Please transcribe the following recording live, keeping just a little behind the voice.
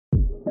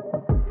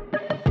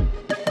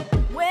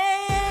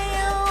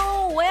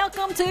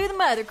to the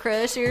Mother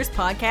Crushers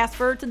podcast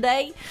for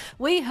today.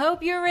 We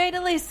hope you're ready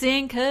to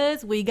listen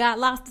because we got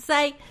lots to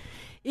say.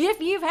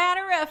 If you've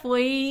had a rough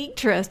week,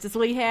 trust us,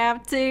 we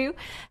have too.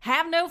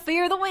 Have no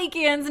fear, the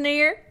weekend's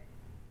near.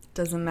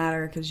 Doesn't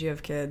matter because you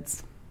have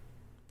kids.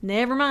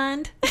 Never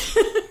mind.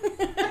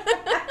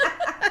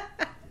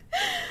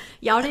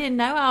 Y'all didn't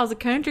know I was a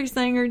country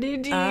singer,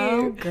 did you?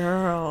 Oh,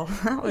 girl.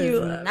 That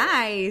was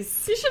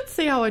nice. You should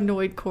see how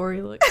annoyed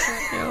Corey looks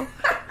right now.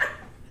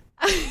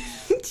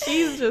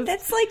 She's just...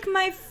 That's like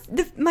my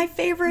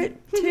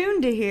favorite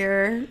tune to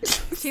hear.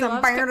 That's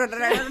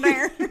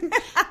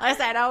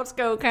that old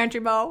school country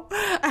boy.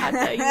 I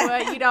tell you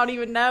what, you don't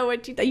even know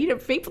what you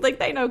think. People think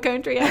they know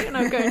country. I don't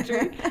know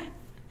country.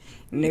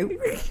 Nope.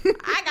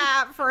 I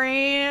got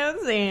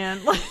friends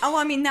and... Oh,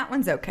 I mean, that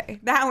one's okay.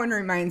 That one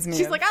reminds me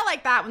She's like, I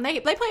like that one. They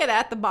play it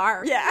at the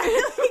bar. Yeah,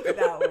 I like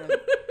that one.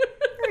 That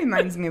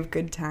reminds me of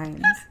good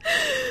times.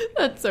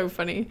 That's so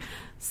funny.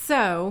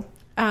 So,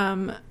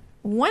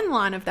 one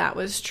line of that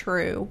was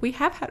true. We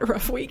have had a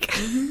rough week.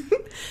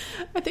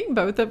 I think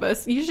both of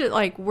us.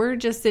 Usually, we're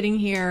just sitting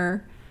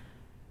here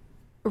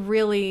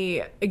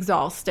really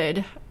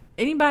exhausted.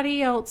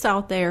 Anybody else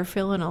out there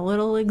feeling a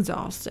little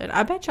exhausted?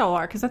 I bet y'all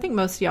are, because I think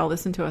most of y'all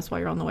listen to us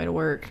while you're on the way to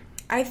work.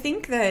 I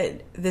think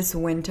that this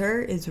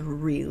winter is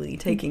really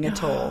taking a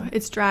toll.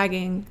 It's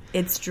dragging.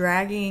 It's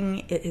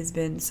dragging. It has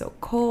been so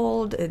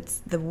cold.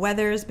 The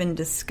weather's been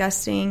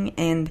disgusting,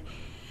 and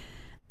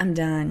I'm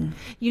done.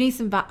 We need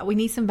some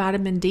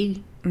vitamin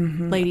D,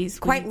 ladies.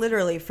 Quite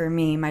literally for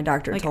me, my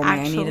doctor told me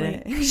I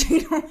needed it.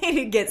 She told me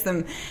to get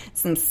some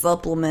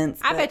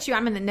supplements. I bet you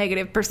I'm in the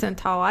negative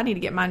percentile. I need to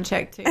get mine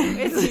checked too.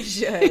 You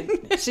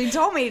should. She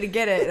told me to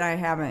get it, and I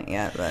haven't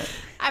yet, but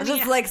I'm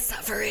just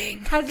suffering.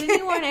 Has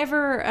anyone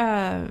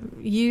ever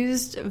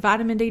used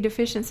vitamin D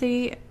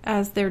deficiency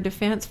as their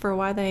defense for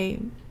why they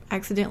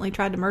accidentally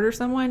tried to murder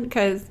someone?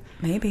 Because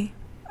maybe.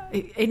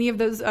 Any of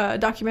those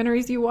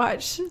documentaries you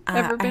watch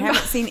ever been? I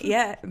haven't seen it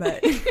yet, but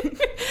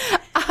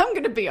I'm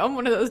going to be on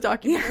one of those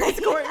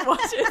documentaries going to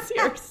watch it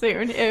here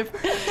soon if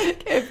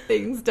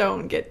things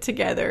don't get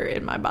together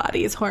in my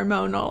body's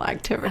hormonal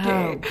activity.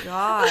 Oh,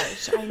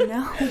 gosh. I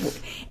know.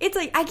 It's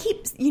like I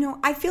keep,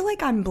 I feel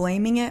like I'm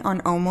blaming it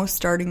on almost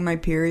starting my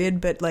period,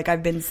 but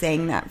I've been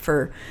saying that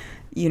for,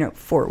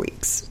 4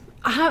 weeks.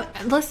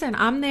 Listen,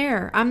 I'm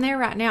there. I'm there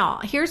right now.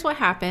 Here's what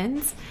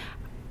happens.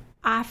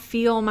 I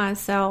feel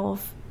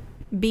myself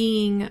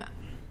being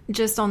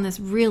just on this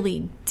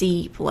really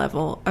deep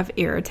level of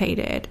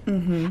irritated.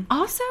 Mm-hmm.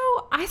 Also,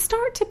 I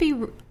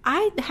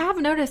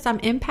have noticed I'm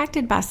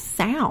impacted by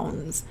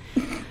sounds.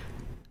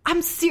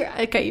 I'm serious.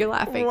 Okay, you're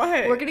laughing.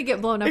 What? We're going to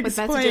get blown up with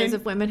messages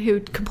of women who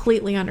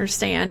completely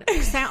understand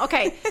sound.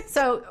 Okay,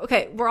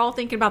 we're all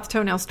thinking about the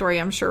toenail story,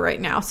 I'm sure,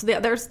 right now. So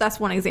that's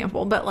one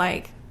example. But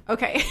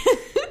okay.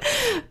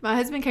 My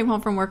husband came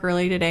home from work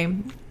early today,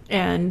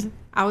 and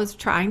I was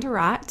trying to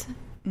write.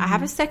 Mm-hmm. I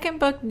have a second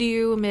book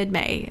due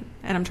mid-May,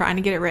 and I'm trying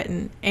to get it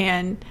written.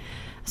 And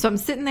so I'm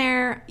sitting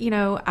there,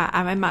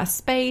 I'm in my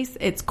space.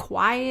 It's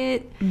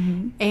quiet.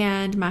 Mm-hmm.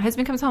 And my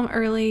husband comes home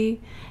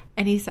early,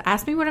 and he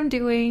asked me what I'm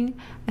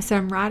doing. I said,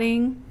 I'm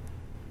writing.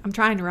 I'm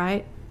trying to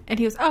write. And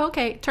he goes, oh,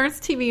 okay. Turns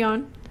the TV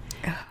on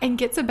and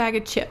gets a bag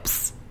of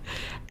chips.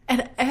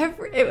 And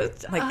it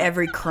was...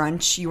 every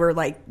crunch, you were,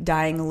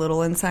 dying a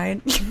little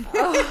inside.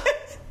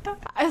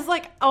 I was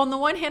on the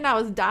one hand, I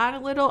was dying a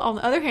little. On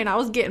the other hand, I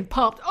was getting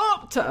pumped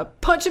up to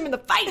punch him in the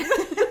face.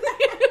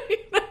 You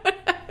know what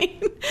I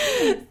mean?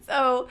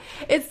 So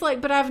it's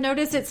but I've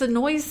noticed it's a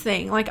noise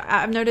thing.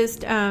 I've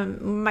noticed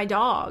my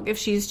dog, if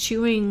she's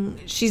chewing,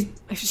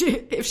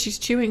 if she's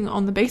chewing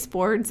on the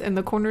baseboards and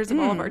the corners of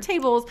all of our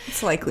tables,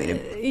 it's likely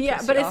to.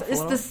 Yeah, but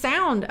it's the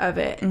sound of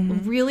it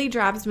really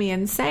drives me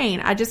insane.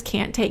 I just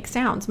can't take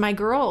sounds. My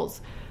girls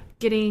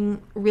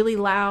getting really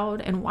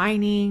loud and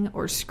whining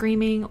or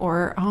screaming,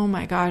 or oh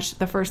my gosh,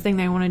 the first thing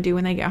they want to do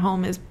when they get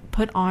home is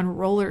put on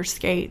roller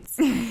skates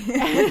and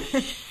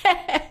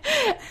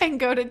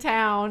go to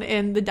town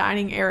in the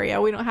dining area.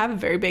 We don't have a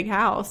very big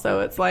house, so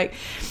it's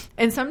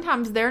and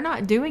sometimes they're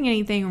not doing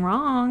anything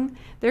wrong.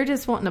 They're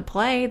just wanting to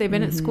play. They've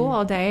been at school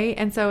all day,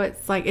 and so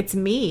it's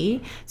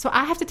me. So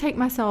I have to take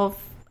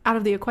myself out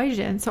of the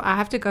equation. So I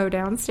have to go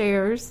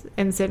downstairs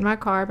and sit in my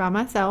car by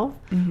myself,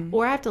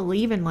 or I have to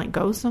leave and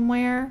go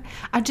somewhere.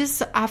 I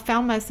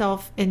found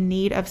myself in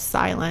need of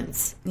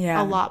silence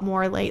a lot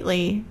more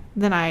lately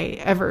than I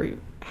ever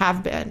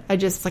have been. I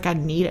just I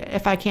need it.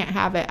 If I can't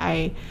have it,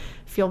 I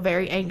feel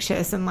very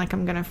anxious and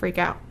I'm going to freak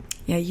out.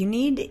 Yeah,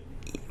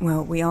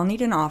 we all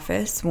need an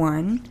office,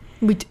 one.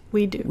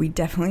 We do. We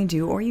definitely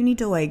do. Or you need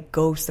to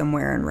go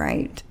somewhere and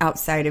write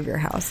outside of your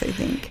house, I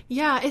think.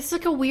 Yeah, it's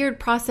a weird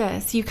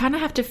process. You kind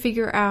of have to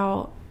figure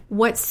out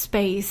what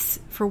space,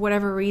 for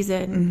whatever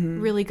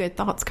reason, really good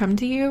thoughts come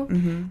to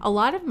you. A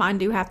lot of mine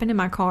do happen in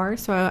my car.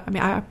 So,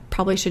 I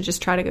probably should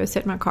just try to go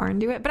sit in my car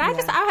and do it. But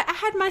I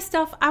had my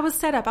stuff. I was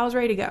set up. I was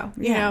ready to go,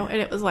 you know, and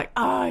it was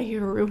oh, you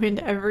ruined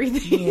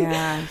everything.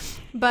 Yeah.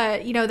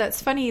 But, that's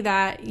funny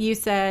that you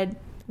said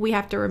we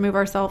have to remove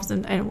ourselves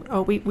and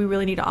we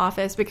really need an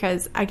office,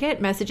 because I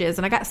get messages,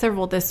 and I got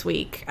several this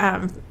week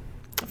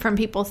from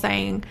people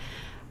saying,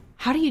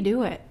 how do you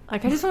do it?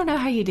 Like, I just want to know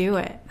how you do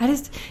it. I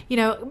just,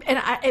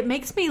 and it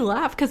makes me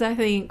laugh, because I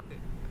think,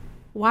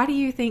 why do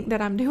you think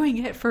that I'm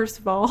doing it, first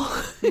of all?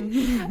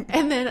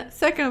 And then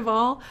second of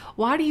all,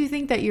 why do you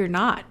think that you're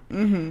not?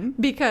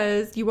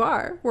 Because you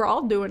are. We're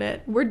all doing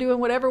it. We're doing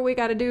whatever we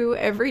got to do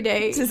every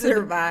day to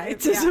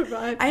survive.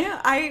 Survive. I know.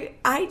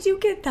 I do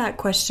get that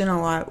question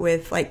a lot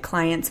with like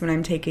clients when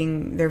I'm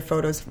taking their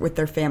photos with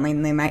their family,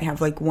 and they might have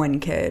like 1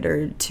 kid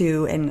or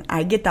 2, and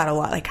I get that a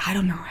lot. Like, I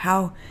don't know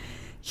how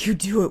you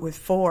do it with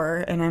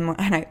 4, and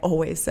I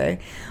always say,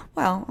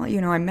 well,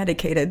 I'm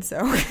medicated, so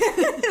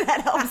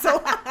that helps a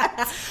lot.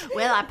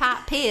 Well, I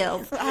pop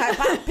pills. I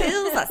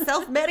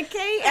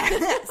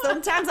self-medicate.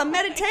 Sometimes I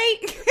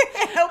meditate.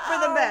 Hope for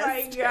the best. Oh,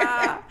 my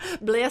God.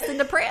 Blessed and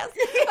depressed.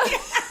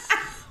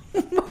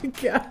 Oh, my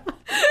God.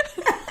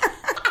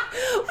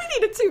 We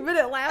need a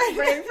 2-minute laugh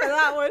break for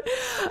that one.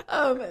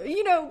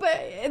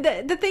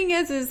 But the thing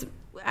is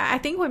I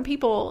think when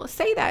people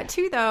say that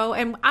too, though,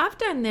 and I've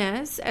done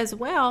this as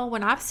well,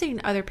 when I've seen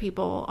other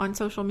people on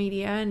social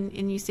media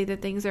and you see the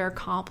things they're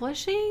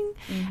accomplishing,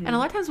 and a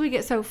lot of times we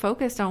get so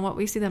focused on what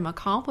we see them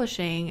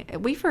accomplishing,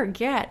 we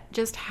forget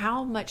just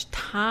how much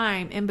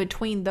time in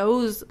between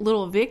those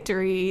little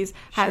victories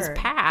has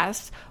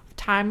passed.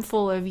 Time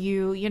full of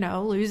you,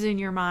 losing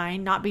your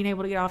mind, not being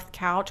able to get off the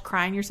couch,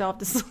 crying yourself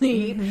to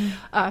sleep,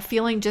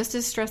 feeling just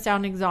as stressed out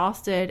and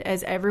exhausted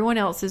as everyone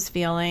else is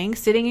feeling,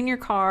 sitting in your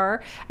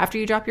car after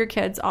you drop your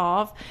kids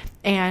off,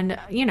 and,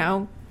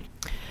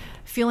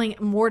 feeling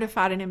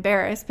mortified and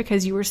embarrassed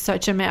because you were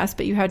such a mess,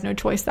 but you had no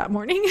choice that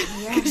morning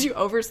because you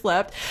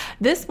overslept.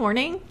 This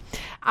morning,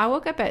 I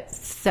woke up at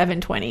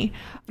 7:20.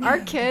 Our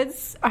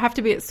kids have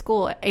to be at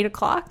school at 8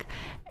 o'clock,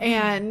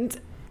 and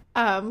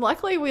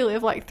luckily we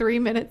live like 3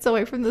 minutes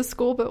away from the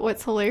school, but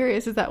what's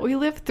hilarious is that we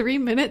live 3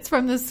 minutes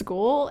from the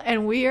school,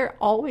 and we are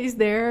always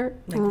there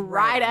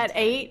right at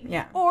 8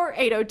 or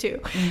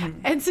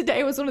 8:02. And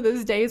today was one of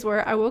those days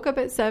where I woke up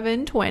at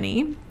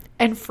 7:20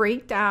 and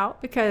freaked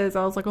out because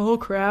I was like, oh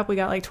crap, we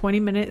got like 20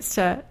 minutes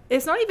to,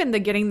 it's not even the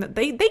getting that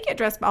they get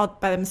dressed by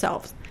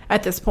themselves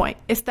at this point.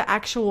 It's the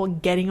actual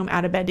getting them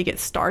out of bed to get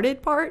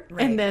started part,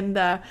 and then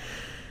the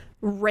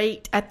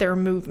rate at their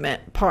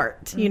movement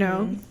part,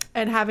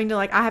 and having to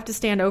I have to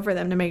stand over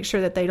them to make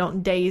sure that they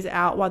don't daze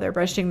out while they're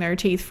brushing their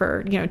teeth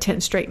for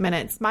 10 straight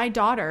minutes. My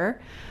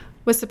daughter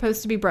was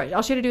supposed to be brushed.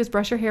 All she had to do was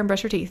brush her hair and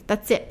brush her teeth.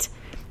 That's it.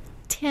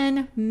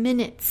 10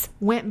 minutes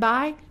went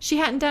by. She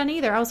hadn't done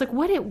either. I was like,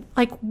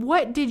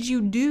 what did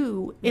you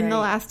do in the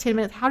last 10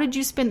 minutes? How did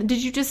you spend?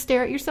 Did you just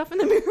stare at yourself in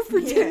the mirror for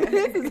 10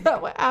 minutes? Is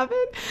that what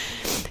happened?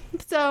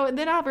 So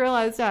then I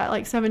realized at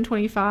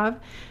 7:25,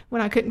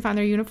 when I couldn't find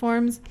their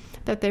uniforms,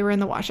 that they were in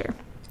the washer.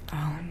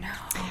 Oh no.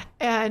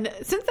 And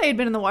since they had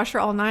been in the washer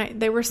all night,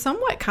 they were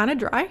somewhat kind of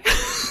dry.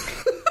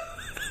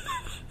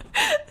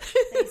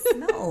 They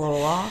smell a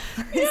little off.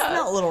 They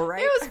smell a little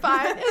right. It was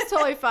fine. It was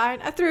totally fine.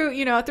 I threw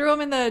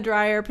them in the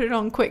dryer, put it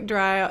on quick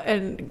dry,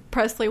 and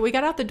Presley, we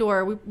got out the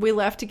door. We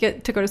left to go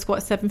to school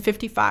at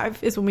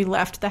 7:55 is when we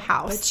left the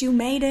house. But you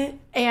made it.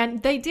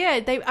 And they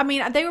did. They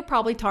were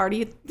probably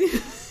tardy,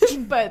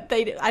 but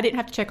I didn't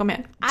have to check them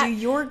in. Do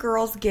your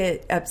girls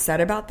get upset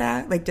about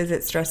that? Does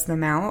it stress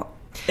them out?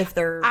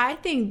 I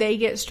think they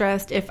get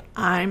stressed if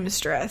I'm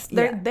stressed.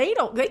 They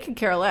could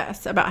care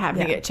less about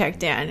having to get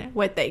checked in.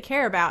 What they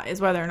care about is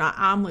whether or not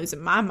I'm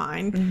losing my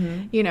mind,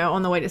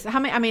 on the way to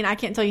I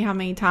can't tell you how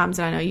many times,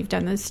 and I know you've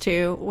done this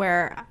too,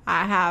 where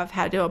I have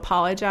had to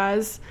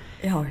apologize.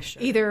 Oh,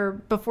 sure. Either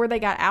before they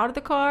got out of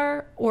the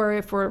car, or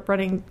if we're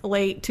running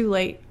too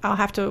late, I'll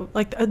have to,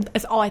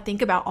 it's all I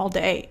think about all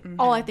day.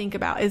 All I think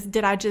about is,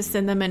 did I just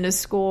send them into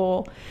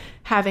school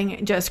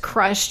having just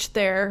crushed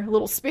their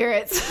little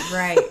spirits?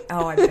 Right.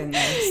 Oh, I've been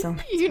there so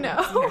much.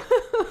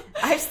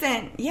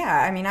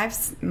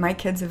 My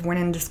kids have went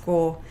into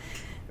school,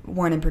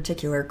 one in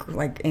particular,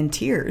 in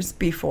tears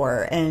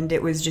before, and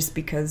it was just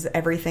because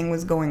everything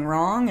was going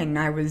wrong and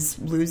I was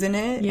losing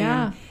it.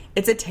 Yeah. And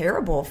it's a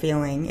terrible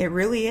feeling. It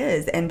really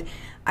is. And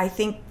I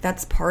think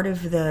that's part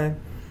of the,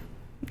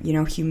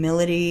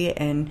 humility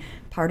and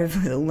part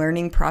of the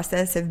learning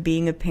process of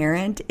being a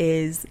parent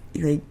is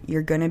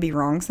you're going to be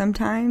wrong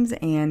sometimes,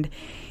 and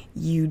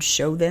you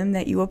show them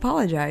that you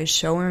apologize.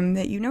 Show them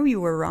that you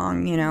were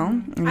wrong,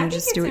 and you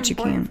just do what you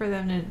can. I think it's important for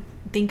them to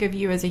think of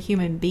you as a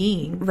human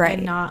being, right,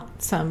 and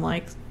not some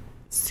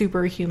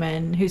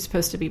superhuman who's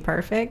supposed to be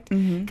perfect.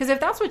 Because if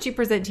that's what you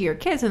present to your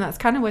kids, and that's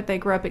kind of what they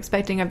grew up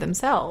expecting of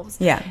themselves.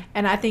 Yeah.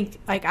 And I think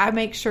I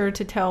make sure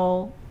to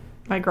tell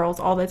my girls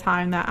all the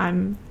time that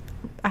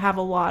I have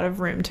a lot of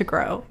room to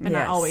grow, and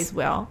I always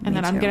will, and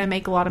that I'm going to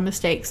make a lot of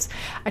mistakes.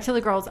 I tell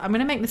the girls, I'm going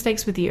to make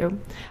mistakes with you.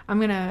 I'm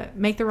going to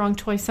make the wrong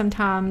choice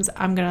sometimes.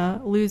 I'm going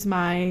to lose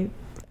my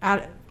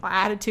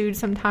attitude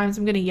sometimes.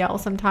 I'm going to yell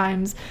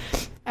sometimes.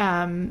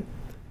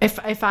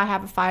 If I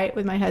have a fight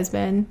with my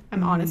husband,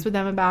 I'm honest with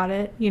them about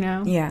it,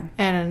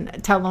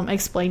 and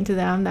explain to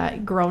them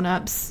that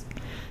grown-ups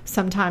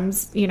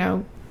sometimes,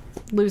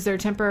 lose their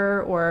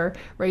temper or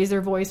raise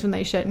their voice when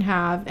they shouldn't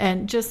have,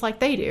 and just like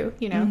they do,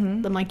 you know.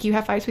 Mm-hmm. I'm like, you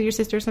have fights with your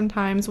sister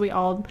sometimes. We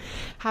all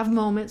have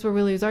moments where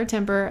we lose our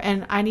temper,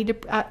 and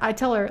I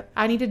tell her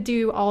I need to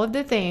do all of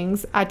the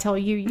things I tell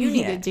you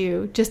need to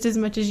do just as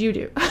much as you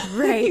do.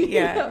 Right.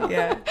 Yeah. You know?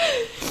 Yeah.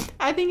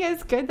 I think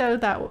it's good though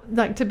that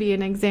like to be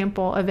an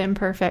example of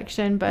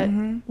imperfection, but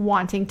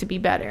wanting to be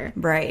better.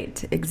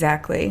 Right.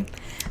 Exactly.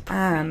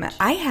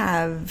 I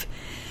have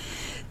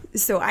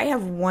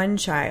one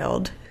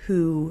child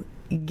who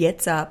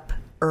gets up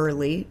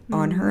early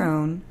on her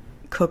own,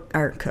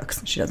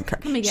 cooks. She doesn't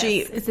cook. Let me guess.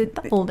 Is it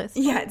the oldest?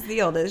 Yeah, it's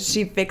the oldest.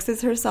 She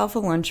fixes herself a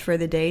lunch for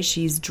the day.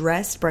 She's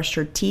dressed, brushed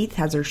her teeth,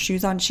 has her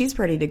shoes on. She's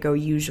ready to go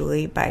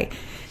usually by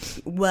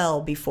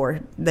well before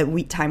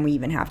the time we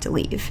even have to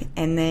leave.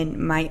 And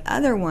then my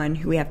other one,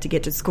 who we have to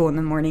get to school in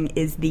the morning,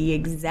 is the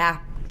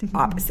exact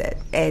opposite.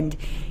 And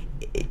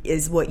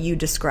is what you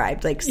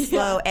described. Like,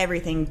 slow,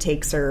 everything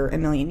takes her a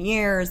million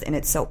years, and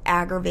it's so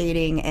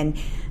aggravating. And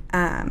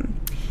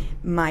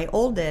my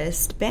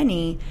oldest,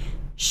 Benny,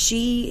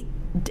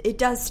 it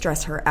does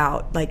stress her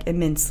out, like,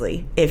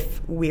 immensely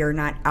if we are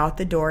not out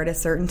the door at a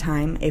certain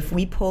time. If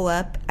we pull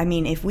up, I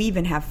mean, if we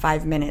even have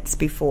 5 minutes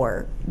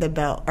before the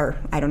bell, or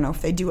I don't know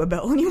if they do a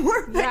bell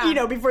anymore, but, you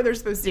know, before they're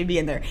supposed to be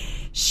in there,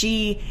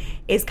 she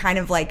is kind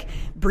of, like,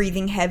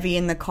 breathing heavy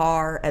in the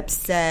car,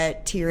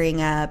 upset,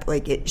 tearing up.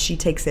 Like, she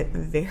takes it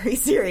very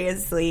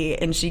seriously,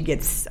 and she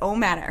gets so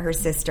mad at her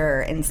sister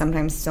and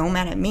sometimes so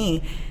mad at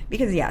me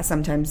because,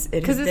 sometimes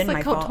it has been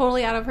my fault. Because it's, like,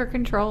 totally out of her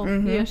control.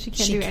 Mm-hmm. You know, she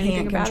can't do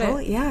anything about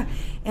it. Yeah.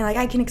 And, like,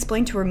 I can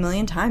explain to her a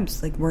million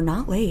times, like, we're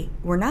not late.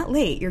 We're not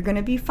late. You're going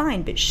to be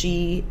fine. But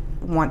she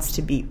wants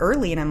to be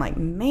early, and I'm like,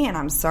 man,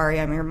 I'm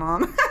sorry I'm your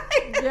mom.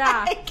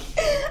 Yeah.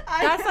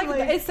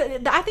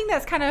 I think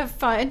that's kind of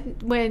fun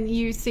when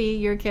you see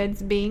your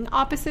kids being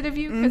opposite of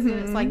you, because then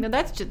it's like, no,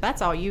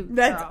 that's all you.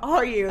 That's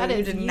all you.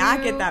 You did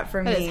not get that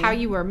from me. That is how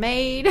you were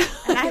made.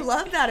 And I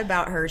love that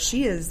about her.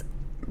 She is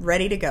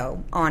ready to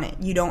go on it.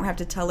 You don't have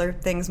to tell her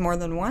things more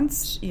than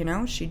once. You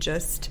know, she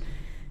just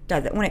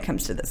does it when it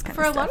comes to this kind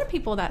of stuff. For a lot of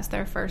people, that's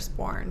their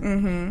firstborn.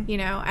 Mm-hmm. You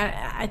know,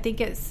 I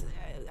think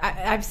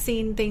I've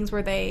seen things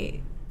where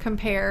they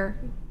compare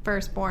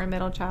firstborn,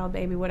 middle child,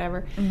 baby,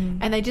 whatever,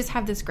 and they just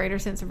have this greater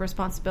sense of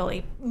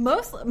responsibility.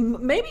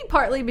 Maybe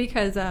partly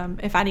because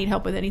if I need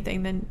help with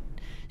anything, then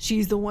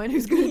she's the one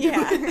who's going to do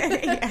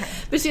it. Yeah.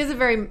 But she has a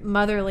very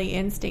motherly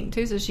instinct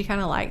too, so she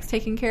kind of likes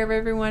taking care of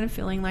everyone,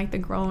 feeling like the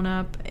grown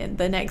up and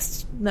the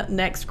next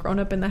grown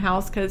up in the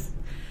house, because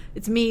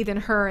it's me, then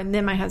her, and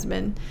then my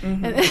husband.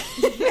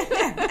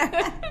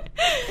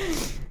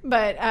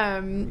 But,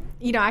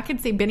 you know, I could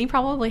see Benny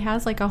probably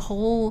has, like, a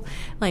whole,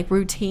 like,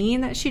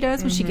 routine that she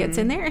does when she gets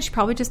in there, and she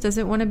probably just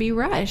doesn't want to be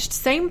rushed.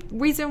 Same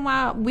reason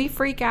why we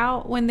freak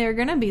out when they're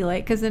going to be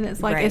late, because then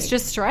it's, like, it's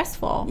just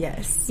stressful.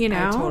 Yes. You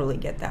know? I totally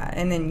get that.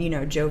 And then, you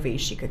know, Jovi,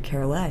 she could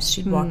care less.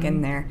 She'd walk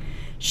in there.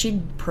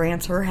 She'd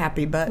prance her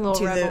happy butt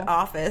to the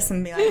office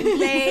and be like,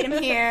 "Late,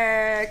 I'm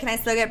here. Can I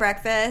still get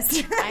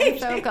breakfast?" I'm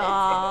so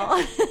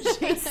cool.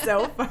 She's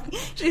so funny.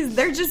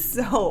 They're just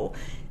so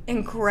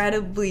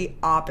incredibly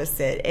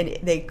opposite, and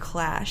they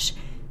clash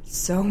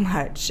so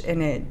much.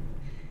 And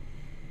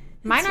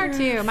mine are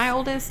too. My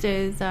oldest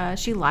is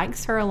she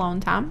likes her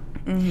alone time.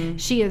 Mm-hmm.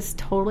 She is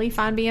totally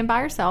fine being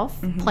by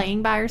herself,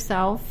 playing by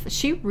herself.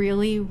 She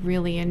really,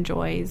 really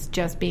enjoys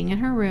just being in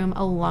her room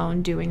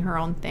alone, doing her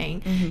own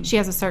thing. She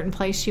has a certain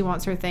place she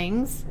wants her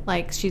things.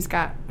 Like, she's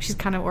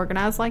kind of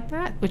organized like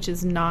that, which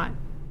is not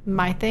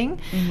my thing.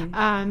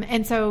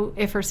 And so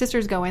if her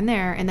sisters go in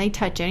there and they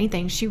touch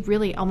anything, she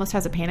really almost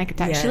has a panic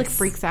attack. She, like,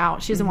 freaks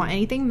out. She doesn't want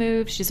anything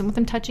moved. She doesn't want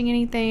them touching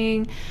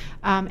anything.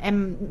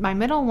 And my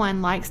middle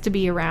one likes to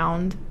be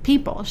around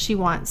people. She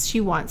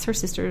wants her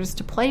sisters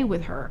to play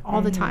with her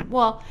all the time.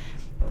 Well,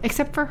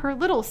 except for her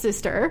little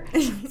sister.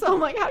 So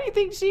I'm like, how do you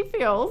think she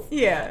feels?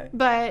 Yeah.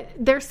 But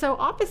they're so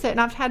opposite. And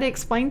I've had to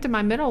explain to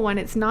my middle one,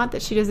 it's not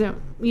that she doesn't,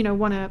 you know,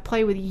 want to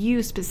play with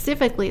you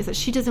specifically. It's that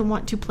she doesn't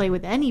want to play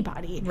with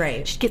anybody.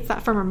 Right. She gets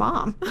that from her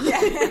mom.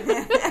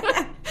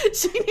 Yeah.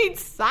 She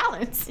needs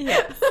silence.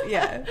 Yes.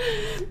 Yeah.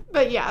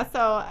 But yeah,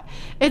 so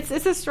it's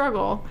a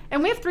struggle.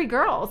 And we have 3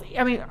 girls.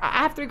 I mean, I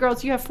have 3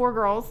 girls. You have 4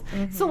 girls.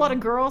 It's a lot of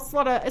girls.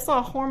 It's a lot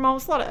of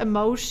hormones. A lot of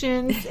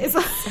emotions. It's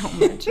so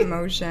much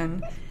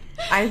emotion.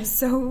 I'm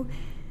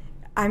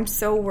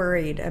so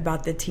worried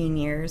about the teen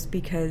years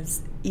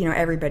because, you know,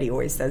 everybody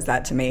always says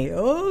that to me.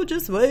 Oh,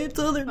 just wait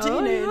till they're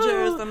teenagers.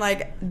 Oh, yeah. I'm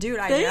like, dude,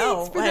 I know.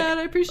 Thanks for that.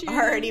 I appreciate it.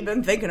 I've already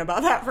been thinking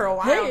about that for a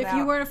while now. If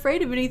you weren't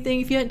afraid of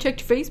anything, if you hadn't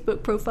checked your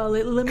Facebook profile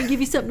lately, let me give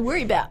you something to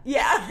worry about.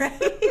 Yeah,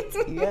 right.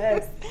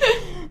 Yes.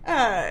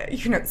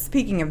 You know,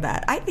 speaking of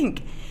that, I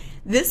think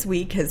this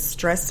week has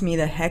stressed me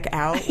the heck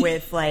out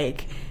with,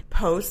 like,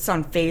 posts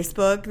on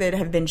Facebook that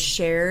have been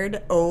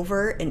shared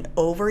over and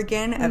over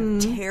again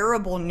of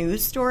terrible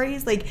news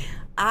stories. Like,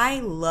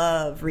 I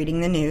love reading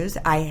the news.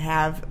 I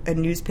have a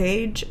news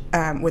page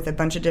with a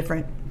bunch of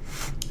different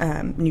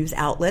news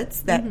outlets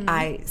that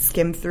I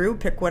skim through,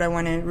 pick what I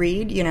want to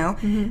read, you know.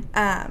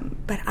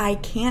 But I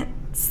can't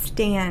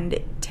stand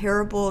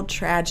terrible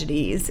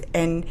tragedies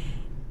and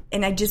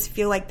and I just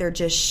feel like they're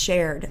just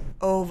shared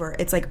over.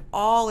 It's like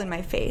all in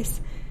my face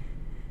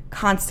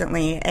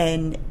constantly,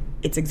 and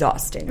it's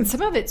exhausting. And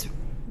some of it's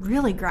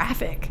really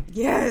graphic.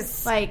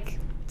 Yes. Like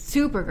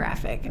super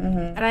graphic.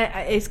 And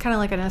it's kind of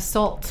like an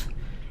assault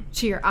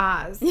to your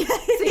eyes.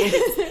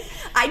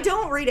 I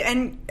don't read it.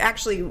 And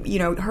actually,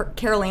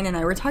 Caroline and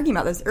I were talking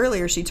about this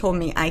earlier. She told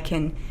me I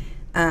can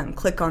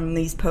click on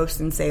these posts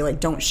and say, like,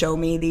 don't show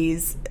me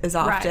these as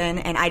often.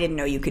 Right. And I didn't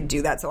know you could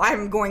do that. So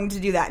I'm going to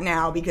do that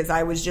now because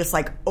I was just,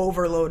 like,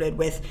 overloaded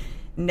with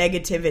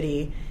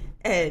negativity.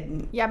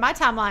 And yeah, my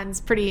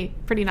timeline's pretty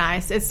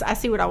nice. I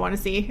see what I want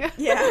to see.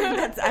 Yeah,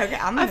 that's okay.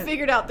 I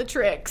figured out the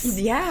tricks.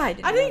 Yeah,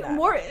 I think that.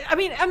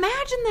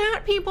 Imagine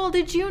that, people.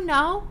 Did you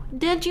know?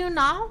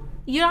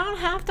 You don't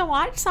have to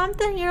watch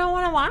something you don't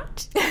want to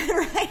watch.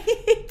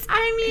 Right.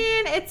 I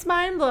mean, it's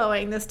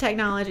mind-blowing, this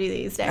technology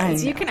these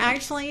days. You can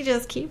actually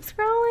just keep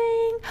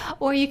scrolling,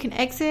 or you can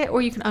exit,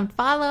 or you can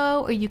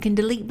unfollow, or you can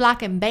delete,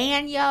 block, and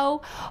ban,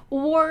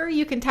 or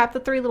you can tap the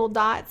 3 little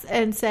dots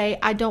and say,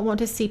 I don't want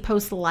to see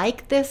posts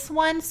like this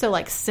one. So,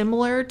 like,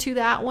 similar to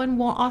that one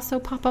will also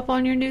pop up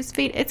on your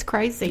newsfeed. It's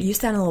crazy. You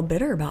sound a little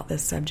bitter about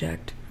this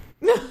subject.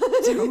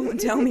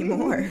 Tell me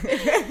more.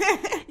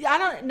 Yeah,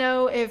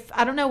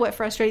 I don't know what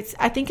frustrates.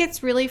 I think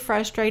it's really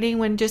frustrating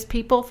when just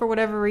people, for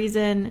whatever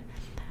reason,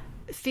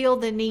 feel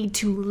the need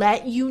to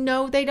let you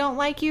know they don't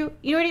like you.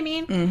 You know what I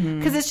mean?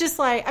 Because it's just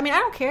like, I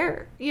don't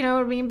care. You know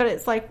what I mean? But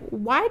it's like,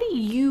 why do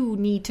you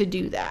need to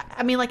do that?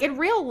 I mean, like, in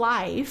real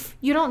life,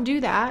 you don't do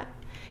that.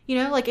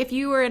 Like, if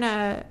you were in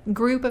a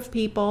group of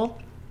people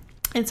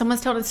and someone's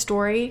telling a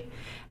story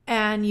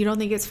and you don't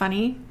think it's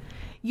funny,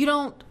 you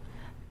don't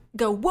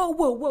go,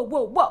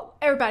 whoa,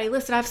 everybody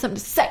listen, I have something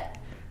to say.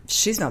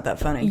 She's not that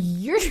funny.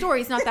 Your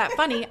story's not that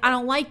funny. I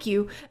don't like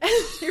you.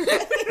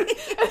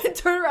 And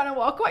turn around and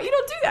walk away. You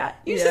don't do that.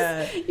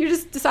 You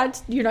just decide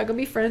you're not going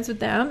to be friends with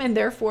them, and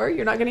therefore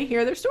you're not going to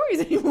hear their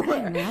stories anymore.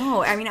 I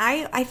know.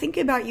 I think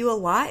about you a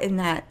lot in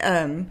that,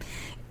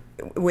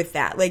 with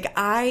that. Like,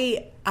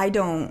 I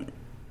don't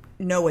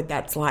know what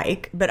that's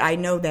like, but I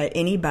know that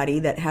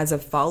anybody that has a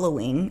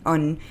following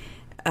on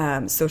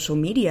social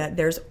media,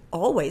 there's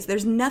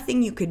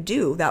nothing you could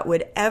do that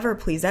would ever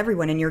please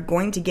everyone, and you're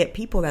going to get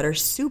people that are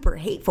super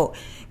hateful.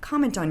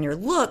 Comment on your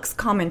looks,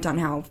 comment on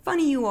how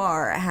funny you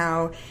are,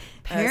 how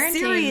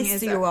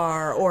serious you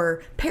are,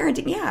 or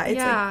parenting.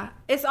 Yeah,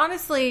 it's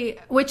honestly,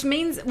 which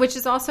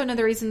is also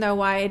another reason though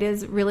why it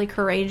is really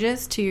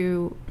courageous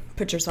to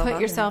put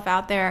yourself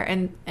out there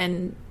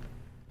and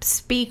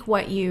speak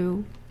what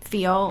you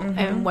feel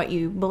and what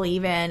you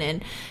believe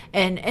in,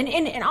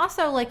 and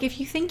also, like, if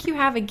you think you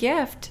have a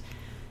gift,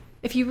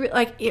 if you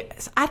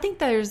I think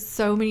there's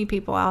so many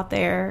people out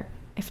there,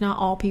 if not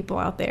all people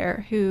out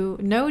there, who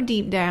know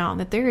deep down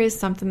that there is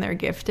something they're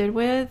gifted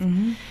with,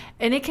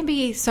 and it can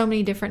be so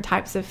many different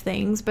types of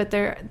things, but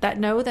that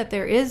know that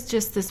there is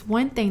just this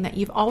one thing that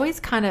you've always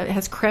kind of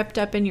has crept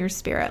up in your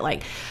spirit,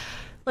 like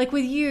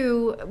with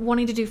you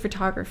wanting to do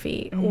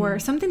photography or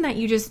something that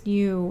you just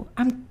knew,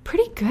 I'm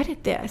pretty good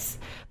at this.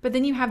 But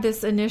then you have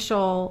this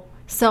initial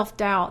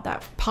self-doubt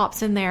that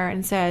pops in there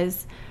and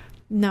says,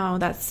 no,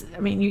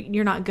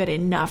 you're not good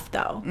enough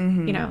though.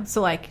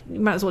 So, like,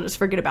 you might as well just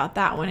forget about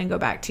that one and go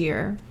back to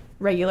your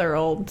regular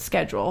old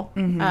schedule.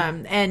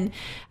 And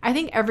I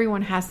think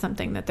everyone has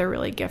something that they're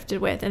really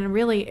gifted with. And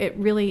it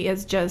really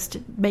is just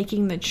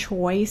making the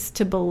choice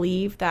to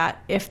believe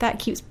that if that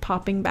keeps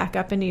popping back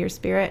up into your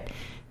spirit,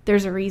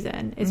 there's a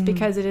reason. It's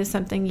because it is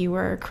something you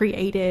were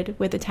created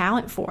with a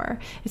talent for.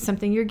 It's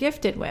something you're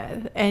gifted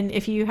with. And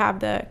if you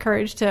have the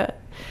courage to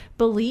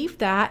believe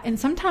that, and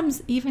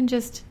sometimes even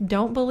just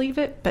don't believe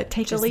it, but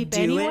take a leap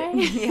anyway.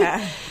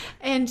 Yeah.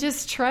 And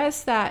just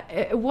trust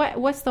that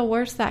what's the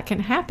worst that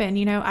can happen?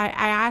 I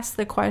asked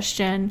the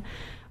question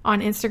on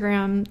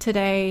Instagram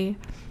today,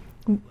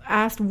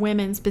 asked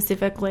women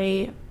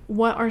specifically,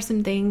 what are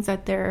some things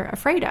that they're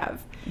afraid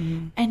of?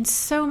 And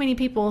so many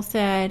people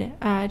said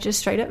just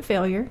straight up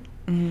failure.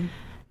 And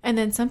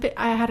then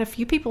I had a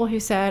few people who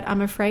said,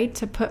 I'm afraid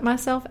to put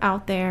myself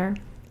out there,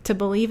 to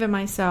believe in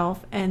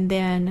myself, and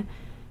then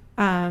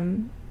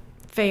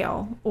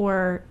fail,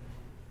 or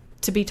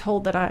to be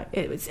told that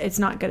it's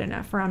not good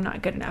enough, or I'm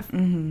not good enough.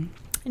 And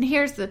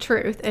here's the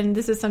truth, and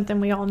this is something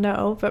we all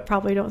know but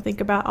probably don't think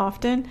about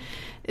often,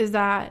 is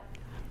that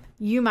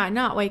you might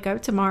not wake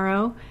up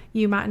tomorrow.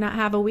 You might not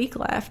have a week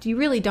left. You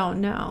really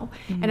don't know.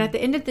 And at the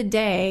end of the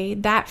day,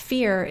 that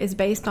fear is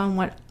based on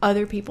what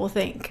other people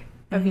think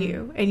of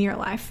you in your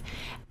life.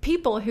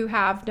 People who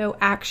have no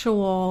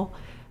actual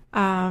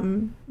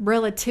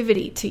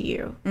relativity to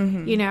you,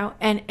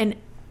 and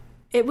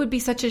it would be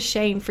such a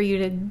shame for you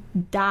to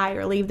die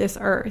or leave this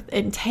earth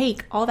and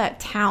take all that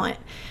talent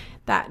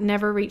that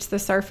never reached the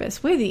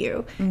surface with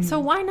you.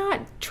 So why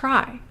not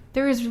try?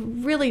 There is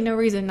really no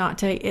reason not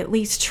to at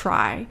least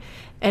try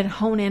and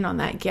hone in on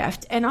that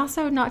gift, and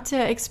also not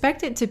to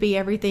expect it to be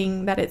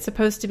everything that it's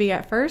supposed to be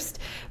at first,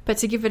 but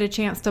to give it a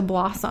chance to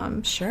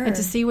blossom. Sure. And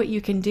to see what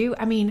you can do.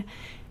 I mean,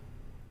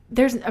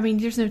 there's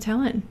no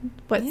telling.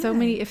 But so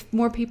many, if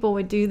more people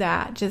would do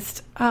that,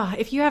 just,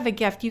 if you have a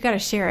gift, you got to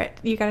share it.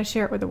 You got to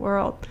share it with the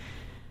world.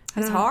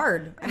 It's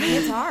hard. I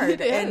mean, it's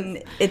hard.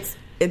 And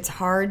it's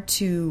hard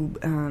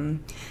to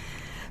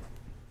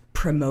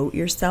promote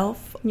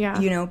yourself. Yeah.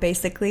 You know,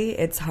 basically,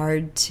 it's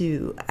hard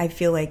to, I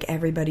feel like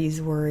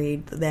everybody's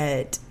worried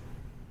that,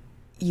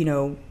 you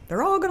know,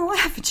 they're all going to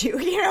laugh at you.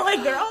 You know,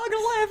 like, they're all going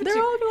to laugh at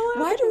you.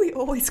 Why do we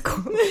always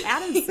call him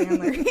Adam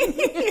Sandler?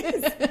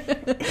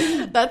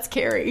 That's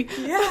Carrie.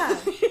 Yeah.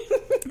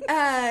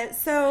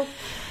 So.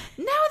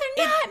 No,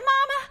 they're not,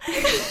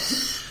 Mama.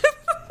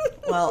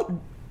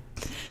 Well,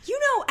 you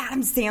know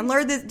Adam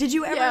Sandler. Did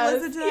you ever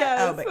listen to that?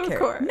 Yes, oh, but of Carrie.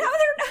 course. No,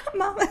 they're not,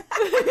 Mama.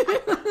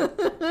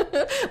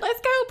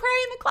 Let's go pray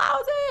in the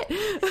closet.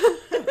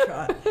 Oh,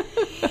 God.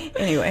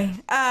 Anyway,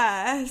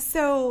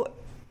 so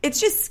it's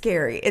just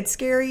scary. It's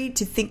scary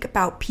to think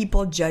about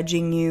people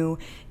judging you,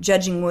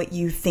 judging what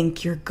you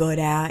think you're good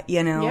at,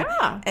 you know?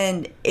 Yeah.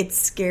 And it's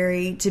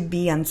scary to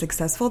be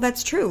unsuccessful.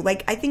 That's true.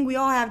 Like, I think we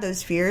all have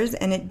those fears,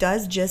 and it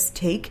does just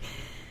take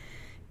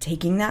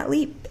taking that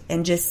leap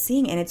and just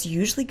seeing. And it's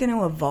usually going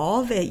to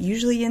evolve. It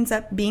usually ends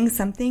up being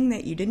something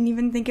that you didn't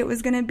even think it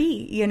was going to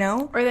be, you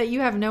know? Or that you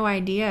have no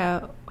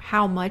idea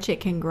how much it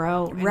can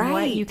grow and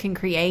what you can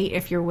create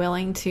if you're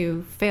willing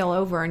to fail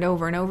over and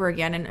over and over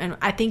again. And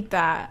I think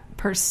that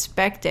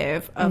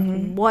perspective of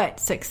what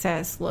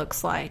success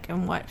looks like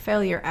and what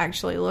failure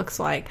actually looks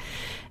like,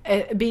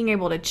 being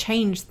able to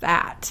change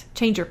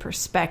your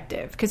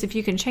perspective. Because if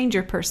you can change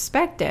your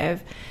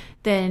perspective,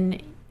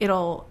 then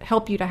it'll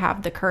help you to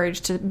have the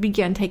courage to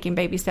begin taking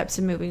baby steps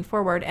and moving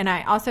forward. And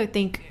I also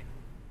think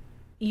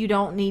you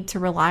don't need to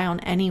rely on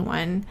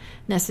anyone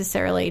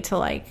necessarily to,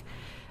 like,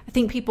 I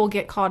think people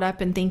get caught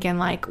up in thinking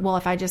like, well,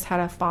 if I just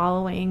had a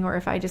following or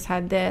if I just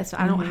had this,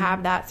 I don't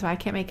have that, so I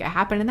can't make it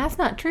happen. And that's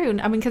not true.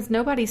 I mean, because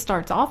nobody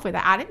starts off with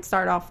that. I didn't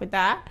start off with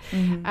that.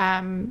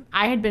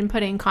 I had been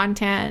putting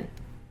content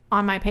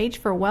on my page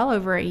for well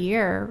over a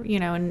year, you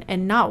know,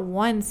 and not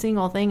one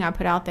single thing I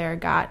put out there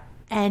got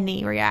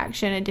any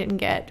reaction. It didn't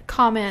get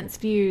comments,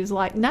 views,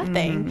 like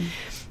nothing.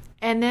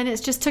 And then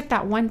it just took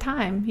that one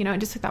time, you know, it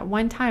just took that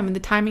one time, and the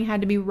timing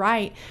had to be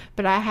right.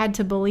 But I had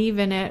to believe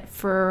in it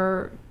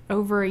for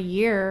over a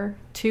year,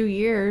 2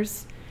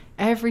 years.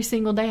 Every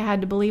single day I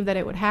had to believe that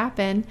it would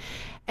happen.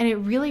 And it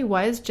really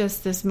was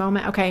just this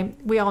moment. Okay,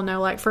 we all know,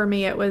 like, for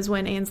me, it was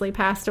when Ansley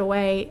passed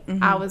away.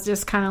 I was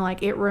just kind of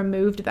like, it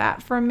removed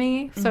that from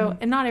me. So,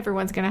 and not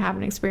everyone's going to have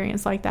an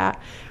experience like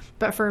that.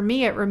 But for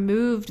me, it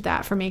removed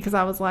that from me, because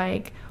I was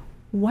like,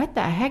 what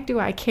the heck do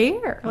I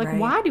care? Like,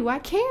 why do I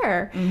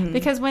care?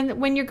 Because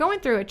when you're going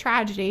through a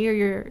tragedy or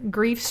you're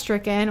grief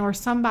stricken or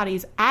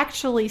somebody's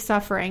actually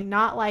suffering,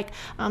 not like,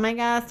 oh my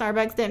God,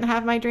 Starbucks didn't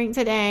have my drink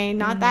today,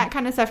 not that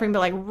kind of suffering, but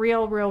like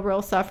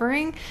real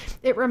suffering,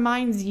 it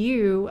reminds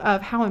you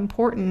of how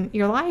important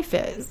your life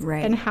is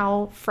and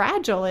how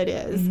fragile it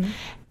is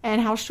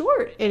and how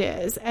short it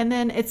is. And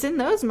then it's in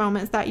those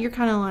moments that you're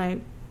kind of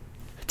like,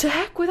 to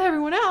heck with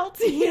everyone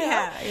else.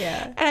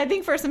 Yeah. And I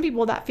think for some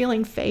people that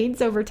feeling fades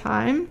over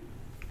time.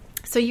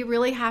 So you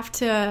really have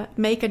to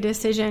make a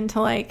decision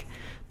to, like,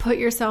 put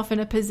yourself in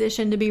a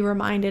position to be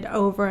reminded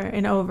over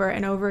and over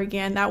and over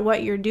again that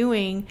what you're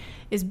doing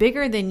is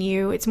bigger than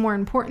you. It's more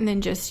important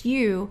than just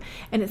you.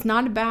 And it's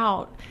not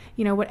about,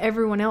 you know, what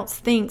everyone else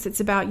thinks.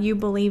 It's about you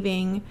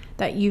believing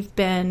that you've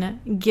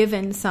been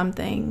given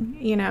something,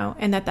 you know,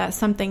 and that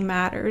something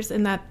matters,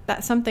 and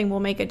that something will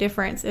make a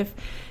difference.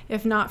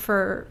 If not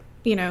for,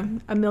 you know,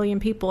 1 million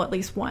people, at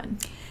least one.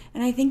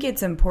 And I think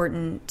it's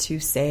important to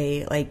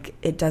say, like,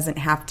 it doesn't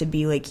have to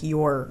be like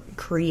you're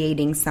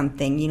creating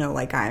something, you know,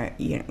 like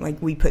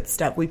like we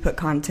put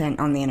content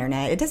on the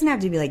internet. It doesn't have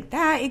to be like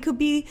that. It could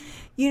be,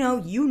 you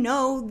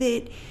know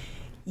that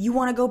you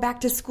want to go back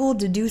to school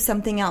to do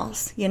something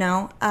else, you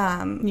know?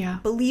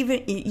 Believe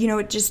it, you know,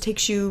 it just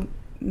takes you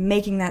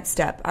making that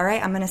step. All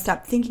right, I'm going to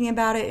stop thinking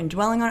about it and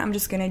dwelling on it. I'm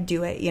just going to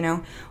do it, you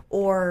know?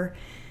 Or,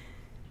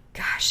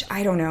 gosh,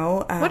 I don't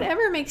know.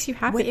 Whatever makes you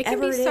happy. It can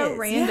be so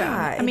random.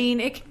 Yeah. I mean,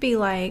 it could be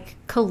like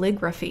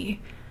calligraphy.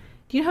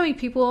 Do you know how many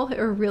people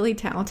are really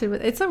talented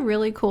with it? It's a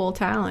really cool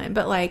talent,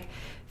 but like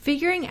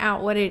figuring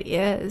out what it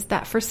is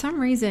that for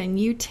some reason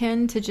you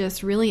tend to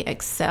just really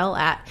excel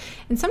at.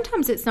 And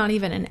sometimes it's not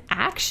even an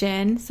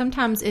action.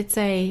 Sometimes it's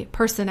a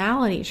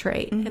personality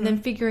trait. And then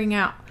figuring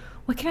out,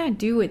 what can I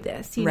do with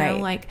this? You know,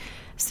 like,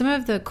 some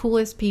of the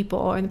coolest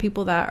people and the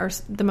people that are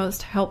the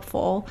most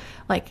helpful,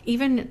 like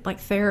even like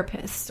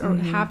therapists, or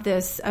have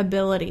this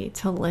ability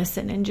to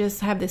listen and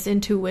just have this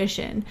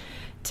intuition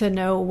to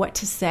know what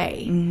to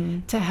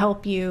say to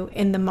help you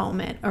in the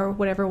moment, or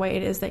whatever way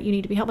it is that you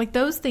need to be helped. Like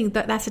those things,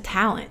 that's a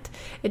talent.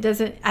 It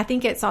doesn't, I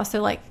think it's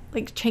also like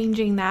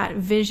changing that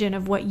vision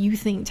of what you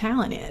think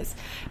talent is.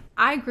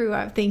 I grew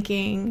up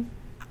thinking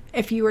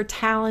if you were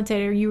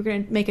talented or you were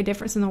going to make a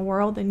difference in the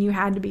world, then you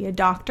had to be a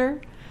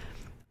doctor.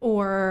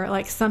 or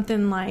like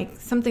something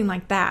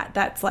like that.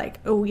 That's like,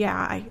 oh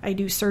yeah, I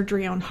do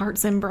surgery on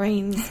hearts and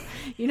brains,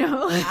 you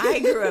know. I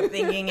grew up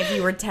thinking if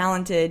you were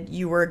talented,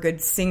 you were a good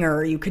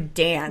singer, you could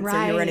dance, or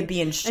you were going to be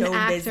in show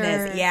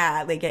business.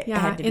 Yeah, like it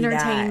had to be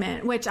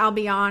entertainment. that. Which I'll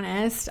be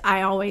honest,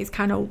 I always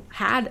kind of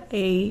had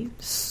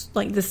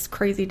this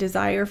crazy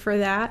desire for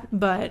that,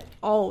 but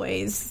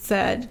always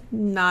said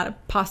not a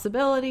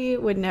possibility,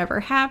 would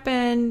never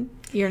happen.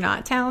 You're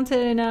not talented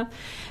enough.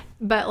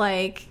 But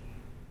like,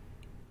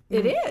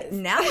 it is.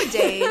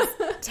 Nowadays,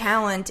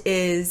 talent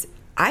is,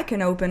 I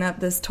can open up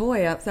this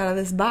toy outside of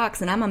this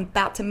box and I'm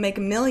about to make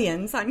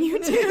millions on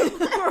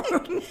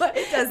YouTube. But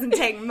it doesn't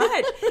take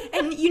much.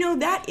 And, you know,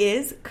 that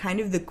is kind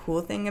of the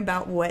cool thing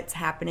about what's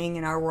happening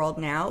in our world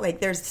now.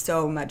 Like, there's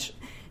so much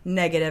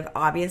negative,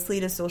 obviously,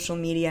 to social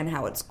media and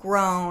how it's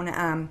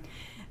grown,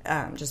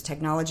 just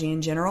technology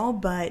in general.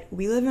 But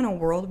we live in a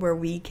world where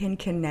we can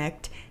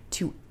connect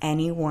to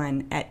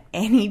anyone at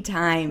any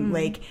time. Mm-hmm.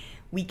 Like,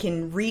 we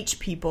can reach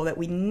people that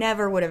we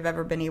never would have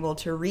ever been able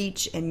to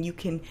reach, and you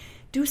can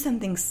do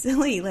something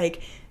silly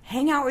like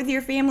hang out with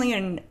your family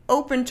and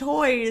open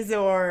toys,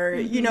 or,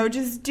 you know,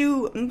 just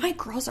do... My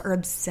girls are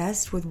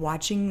obsessed with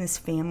watching this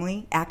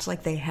family act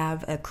like they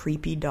have a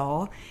creepy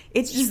doll.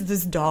 It's just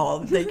this doll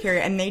that they carry,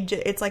 and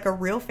it's like a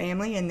real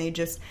family, and they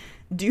just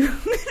do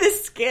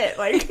this skit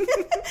like,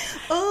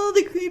 oh,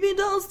 the creepy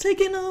doll's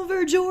taking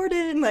over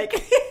Jordan. Like,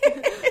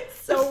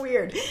 it's so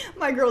weird.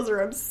 My girls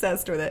are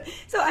obsessed with it.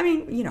 So, I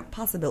mean, you know,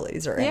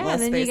 possibilities are endless. Yeah,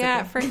 and then basically. you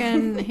got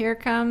freaking Here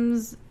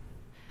Comes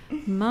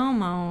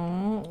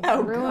Momo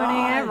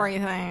ruining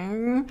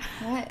everything.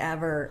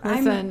 Whatever.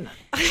 Listen,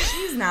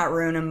 she's not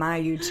ruining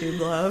my YouTube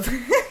love.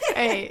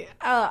 Hey,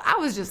 I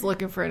was just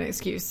looking for an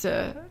excuse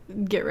to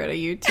get rid of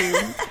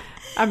YouTube.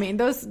 I mean,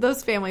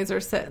 those families are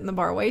setting the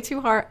bar way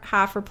too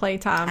high for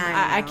playtime.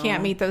 I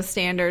can't meet those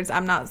standards.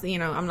 I'm not going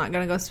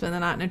to go spend the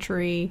night in a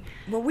tree.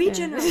 Well, we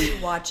generally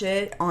watch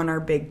it on our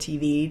big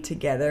TV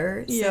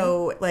together. Yeah.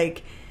 So,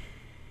 like,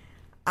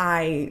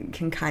 I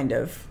can kind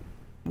of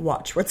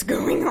watch what's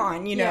going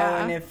on, you know,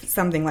 and if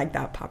something like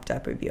that popped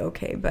up, it would be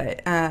okay.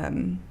 But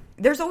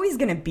there's always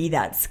going to be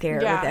that scare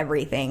with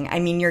everything. I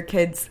mean, your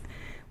kids...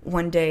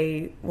 one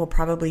day we'll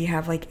probably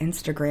have like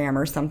Instagram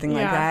or something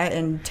like that,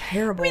 and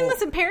terrible. I mean,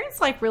 listen,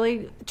 parents like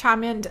really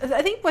chime in.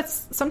 I think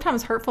what's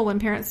sometimes hurtful when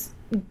parents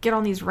get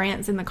on these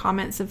rants in the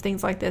comments of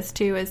things like this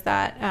too is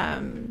that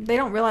they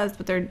don't realize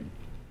what they're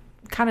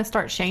kind of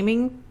start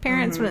shaming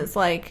parents when it's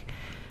like,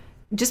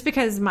 just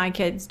because my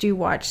kids do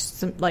watch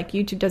some like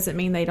YouTube doesn't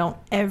mean they don't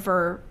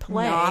ever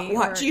play not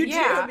watch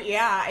YouTube.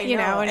 Yeah, I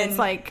know. And it's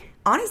like.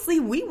 Honestly,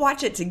 we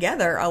watch it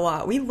together a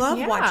lot. We love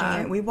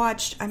watching it. We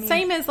watched,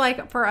 same as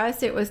like for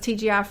us, it was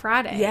TGI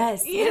Friday.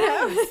 Yes. You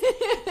know?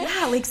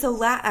 Yeah, like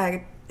so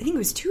I think it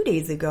was 2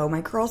 days ago, my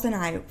girls and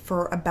I,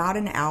 for about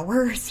an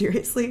hour,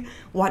 seriously,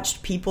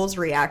 watched people's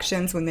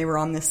reactions when they were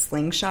on this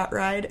slingshot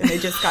ride and they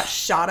just got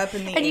shot up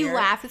in the air. And you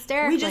laugh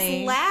hysterically. We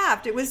just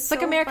laughed. It was so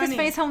like America's funny.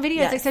 Funniest Home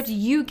Videos, except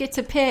you get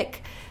to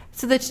pick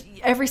so that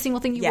every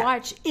single thing you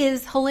watch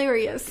is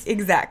hilarious.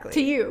 Exactly.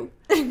 To you.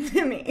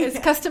 To me. It's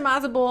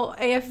customizable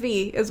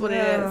AFV is what it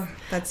is.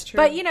 That's true.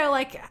 But, you know,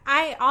 like,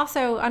 I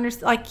also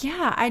understand, like,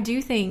 I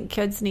do think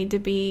kids need to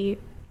be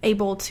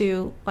able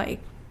to, like,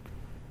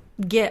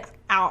 get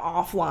out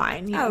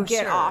offline,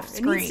 get off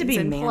screens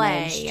and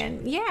managed. Play.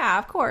 And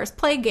of course,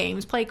 play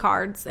games, play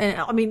cards. And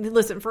I mean,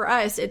 listen, for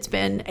us, it's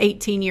been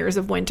 18 years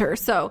of winter,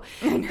 so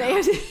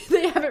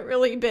they haven't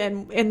really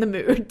been in the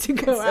mood to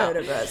go out.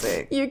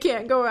 Depressing. You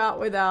can't go out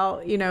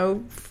without,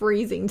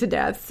 freezing to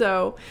death.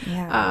 So,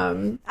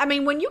 I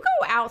mean, when you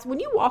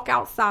walk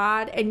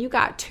outside and you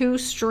got 2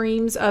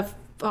 streams of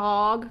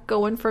fog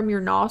going from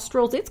your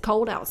nostrils, it's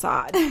cold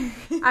outside.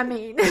 I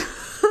mean...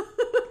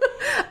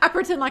 I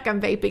pretend like I'm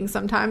vaping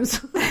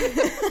sometimes.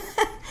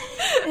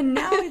 And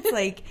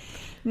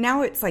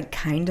now it's like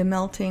kind of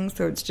melting,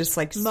 so it's just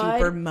like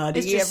super muddy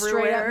it's just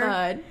everywhere. Straight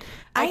up mud.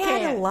 I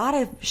had a lot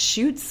of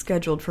shoots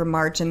scheduled for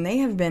March, and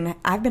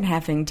I've been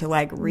having to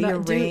like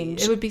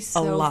rearrange. It would be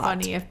so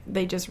funny if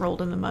they just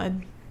rolled in the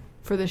mud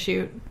for the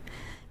shoot.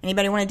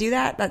 Anybody want to do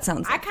that? That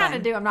sounds like I kind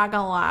of do. I'm not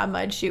going to lie. A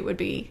mud shoot would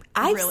be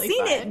really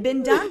seen fun. It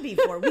been done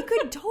before. We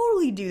could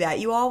totally do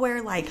that. You all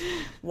wear like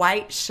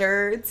white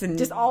shirts and...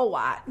 just all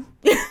white.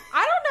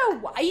 I don't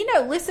know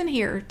why. Listen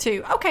here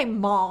too. Okay,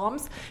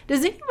 moms.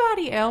 Does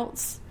anybody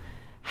else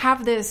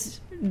have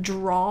this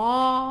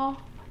draw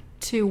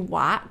to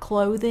white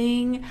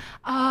clothing?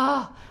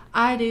 Oh,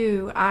 I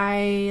do.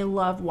 I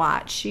love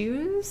white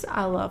shoes.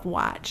 I love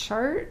white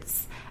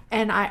shirts.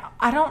 And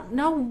I don't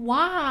know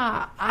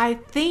why I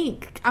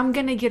think I'm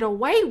going to get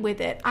away with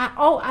it.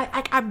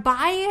 I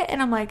buy it and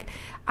I'm like,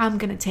 I'm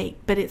going to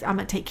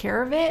take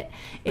care of it.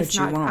 It's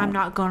not, I'm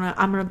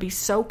going to be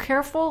so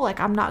careful. Like,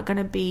 I'm not going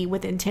to be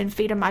within 10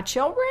 feet of my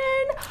children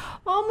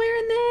while I'm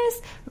wearing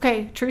this.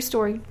 Okay. True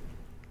story.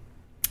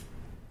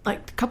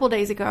 Like a couple of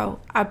days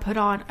ago, I put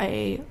on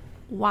a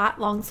white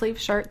long sleeve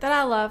shirt that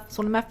I love. It's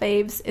one of my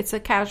faves. It's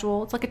a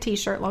casual, it's like a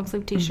t-shirt, long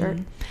sleeve t-shirt.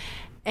 Mm-hmm.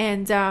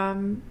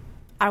 And,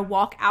 I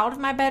walk out of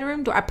my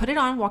bedroom door. I put it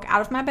on, walk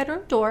out of my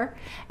bedroom door,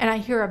 and I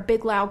hear a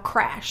big loud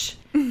crash.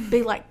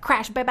 Big like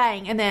crash, bang,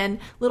 bang, and then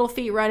little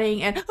feet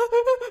running and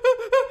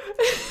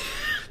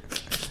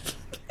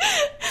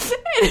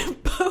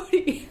and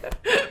Bodhi,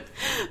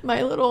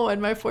 my little one,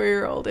 my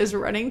 4-year-old, is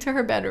running to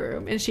her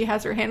bedroom, and she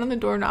has her hand on the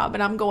doorknob,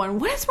 and I'm going,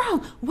 what is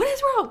wrong? What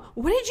is wrong?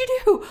 What did you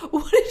do?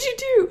 What did you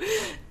do?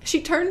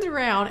 She turns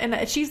around,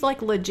 and she's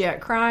like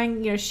legit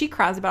crying. You know, she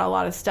cries about a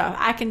lot of stuff.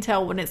 I can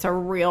tell when it's a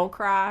real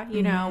cry,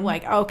 you know,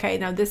 like, okay,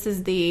 no, this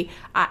is the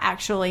I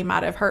actually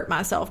might have hurt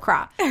myself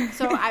cry.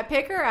 So I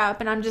pick her up,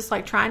 and I'm just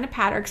like trying to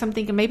pat her because I'm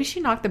thinking maybe she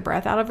knocked the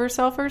breath out of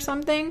herself or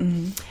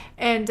something.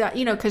 And,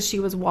 you know, because she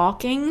was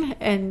walking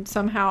and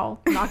somehow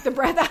knocked the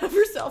breath out of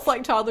herself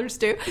like toddlers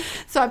do.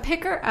 So I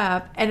pick her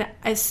up, and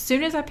as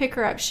soon as I pick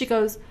her up, she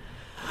goes,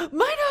 my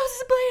nose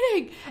is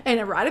bleeding.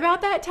 And right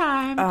about that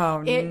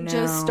time, it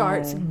just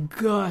starts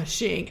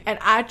gushing. And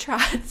I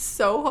tried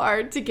so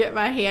hard to get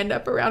my hand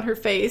up around her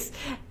face.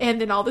 And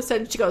then all of a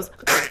sudden she goes,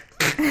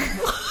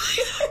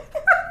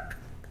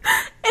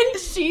 and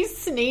she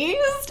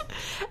sneezed,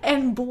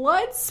 and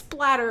blood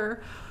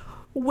splatter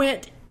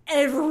went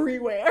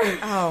everywhere.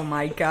 Oh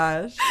my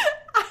gosh.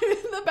 I'm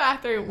in the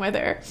bathroom with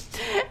her,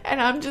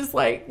 and I'm just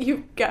like,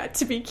 you've got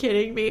to be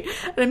kidding me.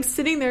 And I'm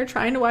sitting there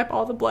trying to wipe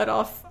all the blood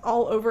off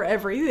all over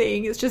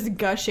everything. It's just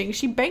gushing.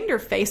 She banged her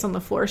face on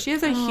the floor. She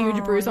has a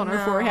huge bruise on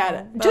her forehead.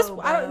 I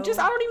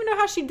don't even know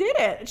how she did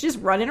it. It's just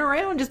running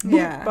around, just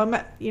boom,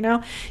 you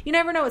know, you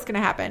never know what's going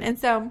to happen. And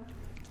so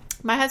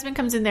my husband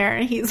comes in there,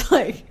 and he's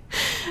like,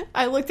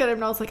 I looked at him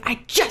and I was like, I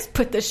just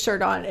put this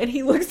shirt on. And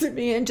he looks at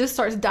me and just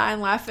starts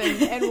dying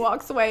laughing and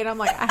walks away. And I'm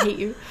like, I hate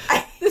you.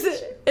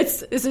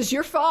 This is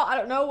your fault. I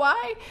don't know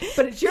why,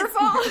 but it's your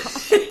fault.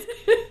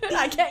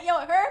 I can't yell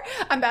at her.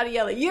 I'm about to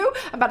yell at you.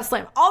 I'm about to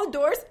slam all the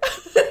doors.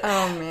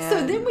 Oh man.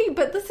 So then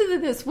but listen to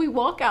this. We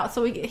walk out.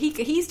 So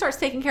he starts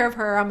taking care of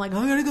her. I'm like,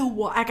 I gotta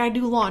go. I gotta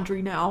do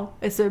laundry now.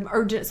 It's an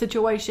urgent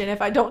situation.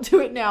 If I don't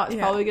do it now, it's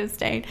probably gonna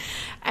stain.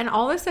 And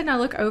all of a sudden I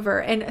look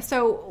over, and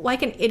so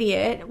like an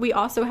idiot, we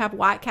also have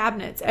white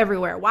cabinets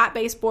everywhere. White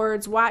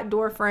baseboards, white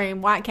door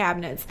frame, white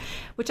cabinets,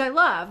 which I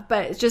love,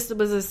 but it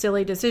was a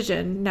silly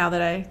decision now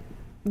that I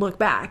look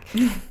back.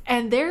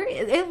 And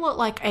it looked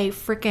like a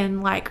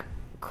freaking like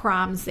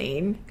crime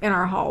scene in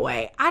our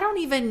hallway. I don't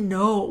even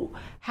know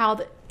how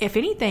if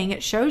anything,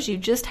 it shows you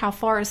just how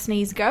far a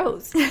sneeze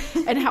goes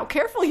and how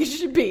careful you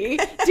should be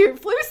during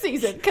flu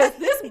season, because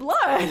this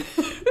blood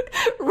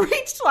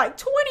reached like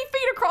 20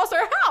 feet across our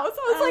house.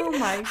 I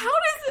was like, how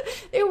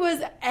does it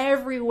was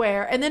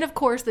everywhere. And then of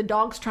course the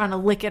dog's trying to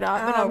lick it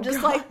up, and I'm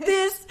just like,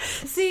 this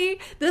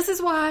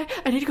is why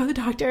I need to go to the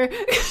doctor.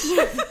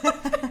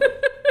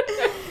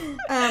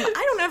 I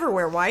don't ever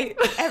wear white,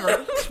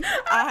 ever.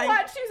 I have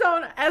white shoes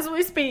on as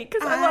we speak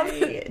because I love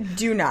it.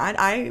 Do not.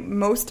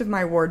 Most of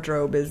my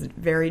wardrobe is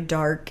very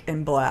dark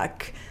and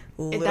black,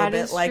 a little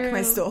bit like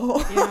my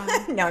soul.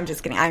 Yeah. No, I'm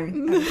just kidding.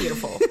 I'm a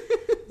beautiful,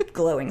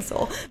 glowing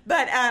soul.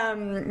 But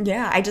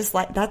yeah, I just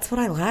like, that's what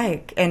I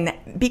like. And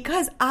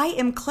because I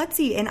am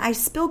klutzy and I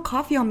spill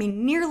coffee on me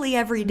nearly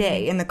every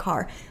day in the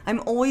car. I'm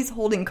always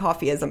holding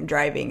coffee as I'm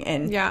driving,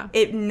 and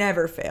it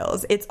never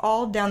fails. It's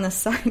all down the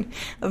side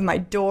of my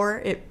door.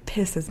 It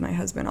pisses my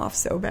husband off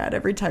so bad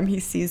every time he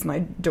sees my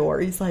door.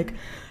 He's like,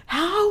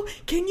 how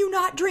can you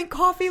not drink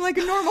coffee like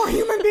a normal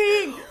human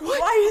being?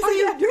 Why are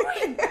you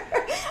doing it?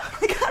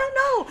 Like, I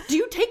don't know. Do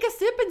you take a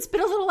sip and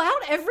spit a little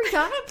out every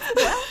time?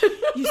 Well,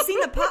 you've seen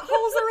the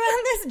potholes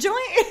around this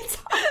joint?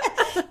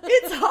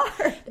 It's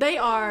hard. They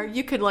are.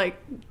 You could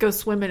like go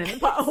swimming in the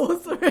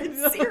potholes.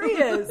 It's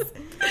serious.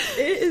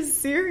 It is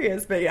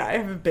serious. But yeah, I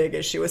have a big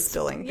issue with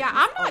stilling. Yeah,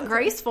 I'm not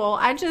graceful.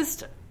 I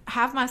just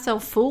have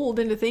myself fooled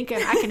into thinking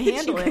I can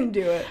handle it. You can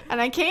do it.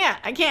 And I can't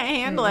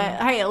handle it.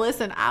 Hey,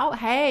 listen,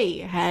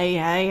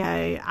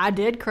 hey, I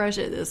did crush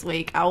it this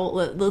week. I will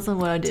listen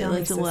what I did.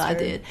 Listen what I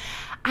did.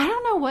 I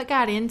don't know what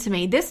got into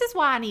me. This is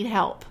why I need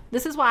help.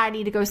 This is why I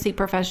need to go seek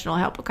professional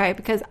help, okay?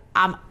 Because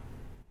I'm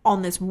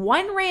on this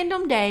one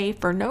random day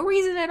for no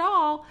reason at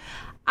all.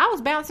 I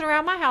was bouncing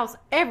around my house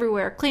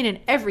everywhere,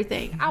 cleaning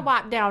everything. I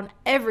wiped down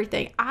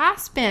everything. I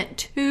spent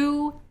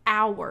 2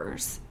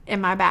 hours in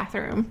my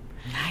bathroom.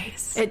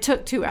 Nice. It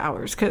took 2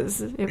 hours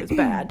because it was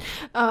bad.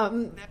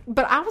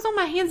 But I was on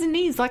my hands and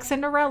knees like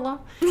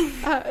Cinderella,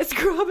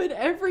 scrubbing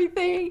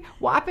everything,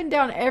 wiping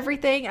down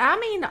everything. I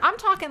mean, I'm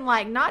talking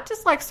like not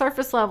just like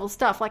surface level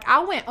stuff. Like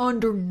I went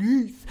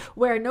underneath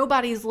where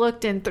nobody's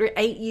looked in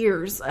 8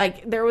 years.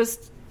 Like there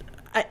was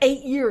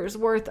 8 years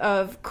worth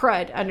of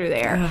crud under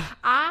there.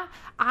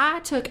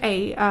 I took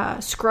a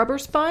scrubber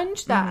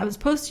sponge that I was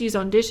supposed to use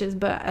on dishes,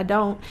 but I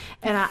don't.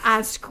 And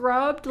I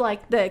scrubbed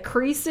like the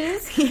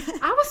creases. Yeah.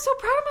 I was so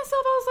proud of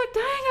myself. I was like,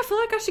 dang, I feel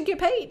like I should get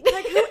paid.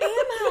 Like, who am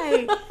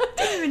I?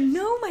 I didn't even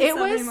know myself It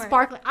was anymore.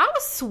 Sparkling. I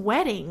was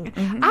sweating.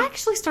 I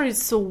actually started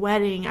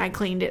sweating. I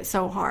cleaned it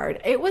so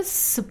hard. It was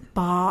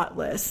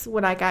spotless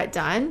when I got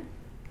done.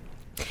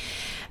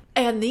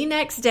 And the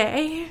next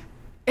day,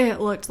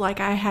 it looked like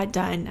I had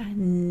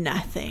done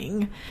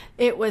nothing.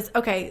 It was,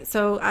 okay,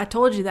 so I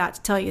told you that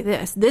to tell you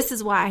this. This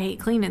is why I hate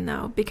cleaning,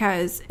 though,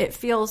 because it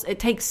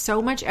takes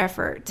so much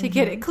effort to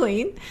get it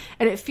clean,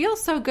 and it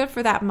feels so good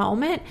for that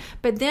moment,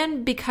 but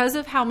then because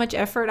of how much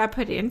effort I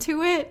put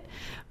into it,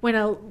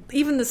 when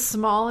even the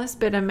smallest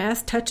bit of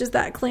mess touches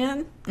that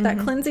cleanse that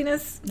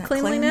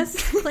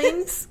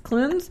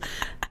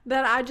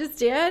I just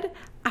did,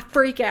 I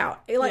freak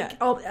out. I feel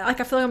like I'm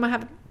going to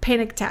have a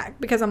panic attack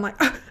because I'm like,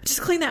 oh,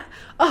 just clean that.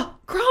 Oh,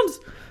 crumbs.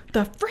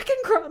 The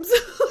freaking crumbs.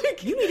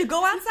 Like, you need to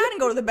go outside and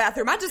go to the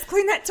bathroom. I just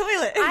cleaned that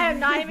toilet. I am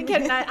not even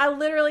kidding. I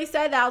literally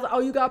said that. I was like, oh,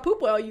 you got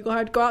poop? Well, you're going to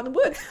have to go out in the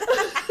woods.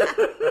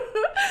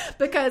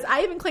 Because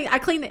I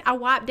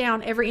wiped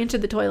down every inch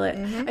of the toilet.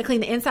 I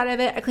cleaned the inside of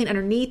it. I cleaned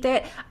underneath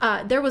it.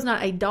 There was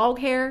not a dog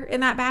hair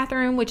in that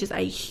bathroom, which is a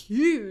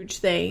huge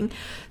thing.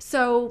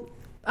 So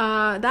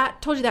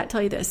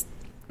tell you this.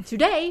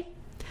 Today,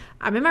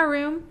 I'm in my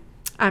room.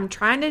 I'm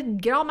trying to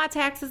get all my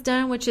taxes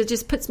done, which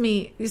just gives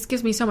me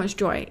so much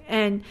joy.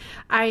 And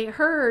I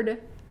heard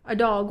a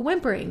dog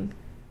whimpering,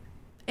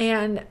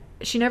 and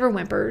she never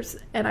whimpers,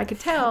 and I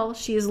could tell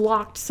she is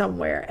locked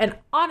somewhere. And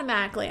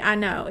automatically, I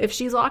know if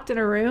she's locked in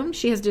a room,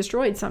 she has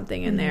destroyed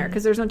something in there,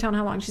 because there's no telling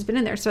how long she's been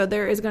in there. So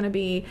there is going to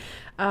be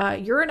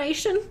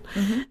urination,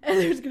 and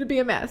there's going to be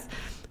a mess.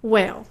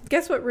 Well,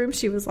 guess what room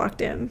she was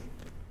locked in?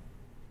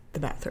 The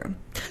bathroom.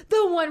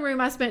 The one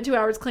room I spent 2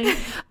 hours cleaning.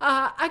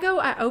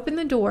 I open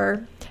the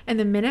door, and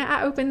the minute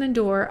I open the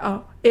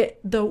door,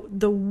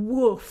 the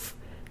woof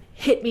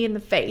hit me in the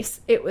face.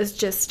 It was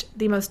just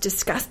the most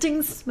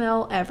disgusting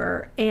smell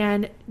ever.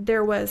 And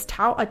there was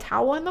a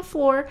towel on the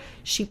floor.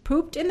 She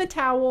pooped in the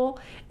towel.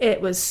 It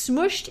was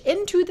smushed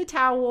into the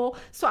towel.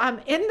 So I'm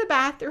in the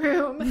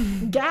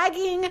bathroom,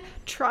 gagging,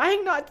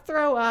 trying not to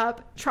throw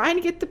up, trying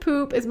to get the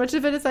poop, as much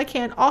of it as I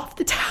can, off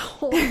the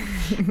towel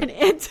and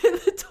into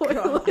the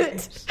toilet.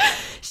 Gosh.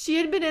 She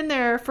had been in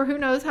there for who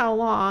knows how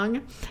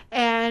long,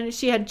 and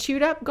she had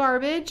chewed up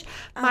garbage.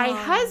 My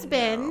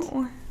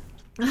husband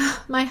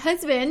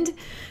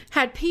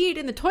had peed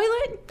in the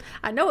toilet.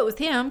 I know it was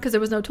him because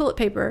there was no toilet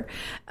paper.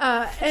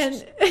 And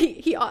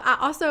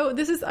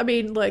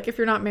look, if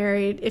you're not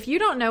married, if you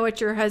don't know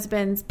what your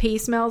husband's pee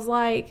smells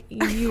like,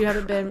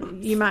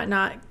 you might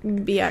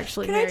not be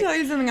actually married. Can I tell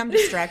you something I'm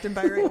distracted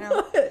by right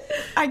now?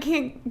 I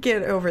can't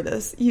get over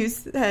this. You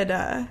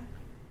said,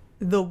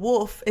 the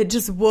wolf, it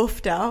just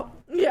woofed out.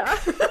 Yeah.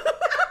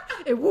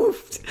 It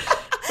woofed.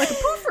 Like a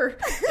poofer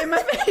in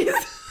my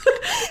face.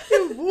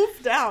 It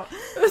woofed out.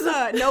 It was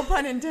no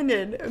pun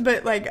intended,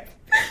 but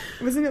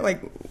wasn't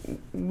it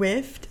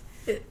whiffed?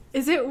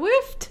 Is it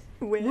whiffed?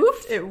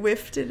 Woofed? It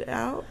whiffed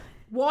out.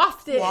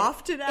 Wafted.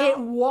 Wafted out. It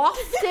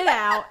wafted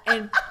out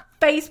and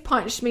face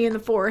punched me in the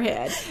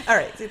forehead. All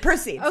right,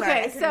 proceed.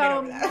 Okay,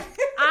 so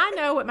I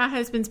know what my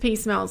husband's pee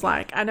smells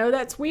like. I know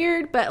that's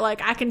weird, but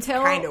I can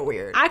tell. Kind of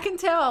weird. I can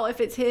tell if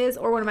it's his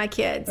or one of my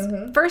kids.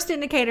 First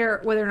indicator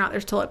whether or not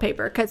there's toilet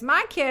paper, because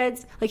my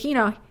kids,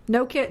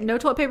 no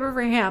toilet paper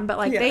for him,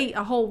 but they eat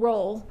a whole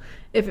roll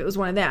if it was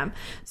one of them.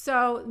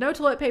 So no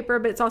toilet paper,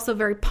 but it's also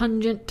very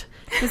pungent.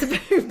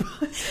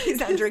 He's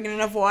not drinking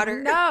enough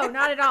water. No,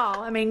 not at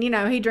all. I mean,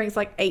 he drinks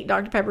 8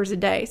 Dr. Peppers a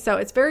day, so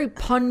it's very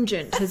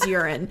pungent, his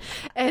urine.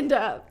 And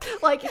I'm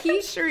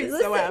sure he's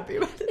so happy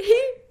about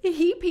it.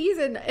 He pees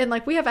in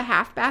we have a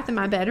half bath in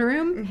my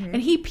bedroom,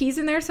 and he pees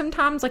in there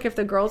sometimes, if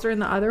the girls are in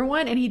the other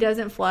one, and he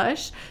doesn't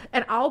flush,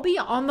 and I'll be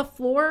on the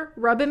floor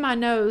rubbing my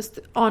nose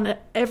on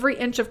every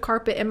inch of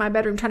carpet in my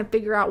bedroom trying to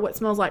figure out what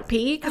smells like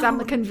pee, because I'm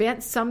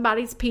convinced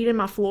somebody's peed in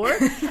my floor.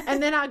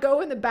 And then I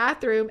go in the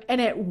bathroom and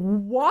it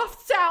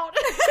wafts out.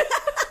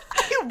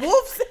 It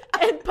woofs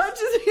and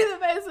punches me in the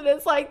face, and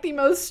it's the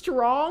most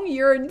strong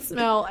urine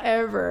smell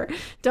ever.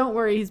 Don't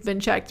worry, he's been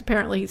checked.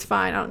 Apparently he's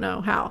fine. I don't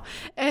know how.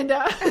 And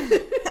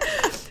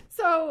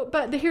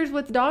but here's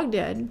what the dog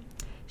did.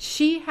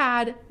 She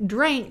had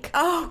drank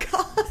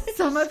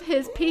some of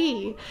his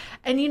pee.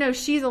 And,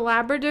 she's a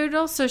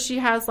Labradoodle, so she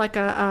has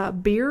a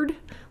beard.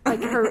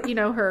 Her,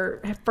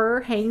 her fur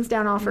hangs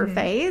down off her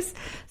face.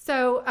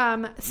 So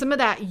some of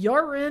that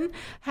urine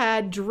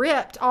had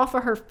dripped off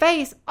of her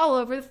face all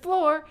over the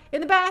floor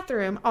in the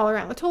bathroom, all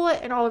around the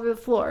toilet and all over the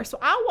floor. So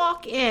I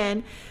walk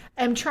in,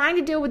 I'm trying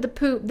to deal with the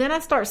poop. Then I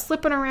start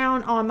slipping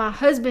around on my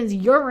husband's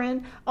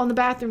urine on the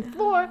bathroom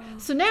floor.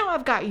 So now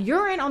I've got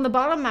urine on the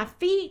bottom of my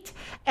feet.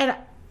 And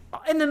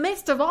in the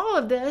midst of all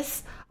of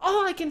this,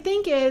 all I can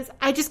think is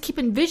I just keep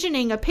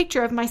envisioning a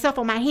picture of myself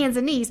on my hands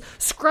and knees,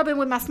 scrubbing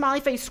with my smiley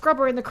face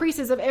scrubber in the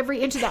creases of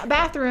every inch of that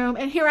bathroom.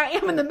 And here I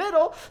am in the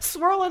middle,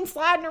 swirling,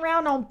 sliding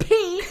around on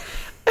pee,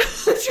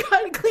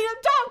 trying to clean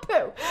up dog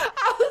poo.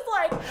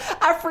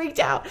 I freaked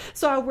out.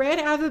 So I ran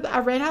out of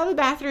the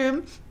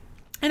bathroom.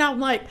 And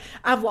I'm I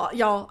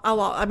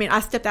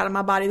stepped out of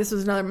my body. This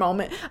was another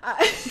moment.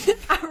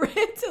 I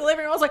ran to the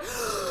living room. I was like,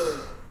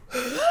 who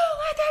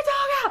let that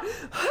dog out?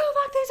 Who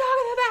locked the dog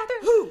in the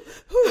bathroom?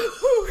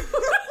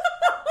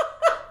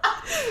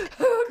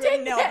 Who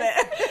did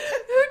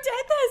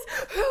this?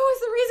 Who is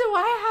the reason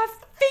why I have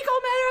fecal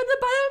matter on the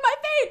bottom of my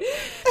feet?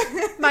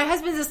 My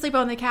husband's asleep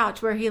sleep on the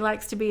couch where he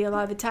likes to be a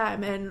lot of the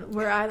time, and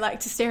where I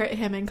like to stare at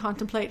him and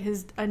contemplate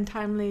his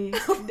untimely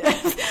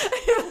death.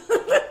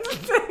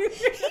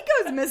 He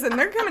goes missing.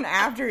 They're coming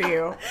after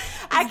you.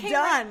 I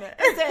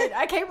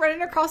came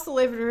running across the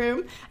living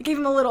room. I gave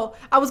him a little.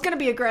 I was going to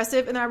be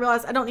aggressive, and then I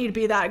realized I don't need to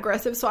be that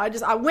aggressive. So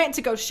I went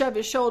to go shove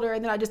his shoulder,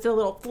 and then I just did a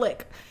little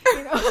flick.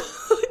 You know,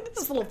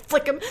 just a little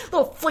flick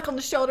on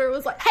the shoulder. It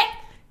was like, hey,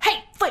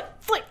 flick,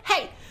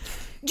 hey.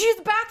 Did you use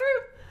the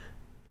bathroom?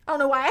 I don't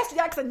know why I asked you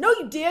that, because I know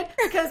you did,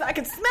 because I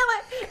can smell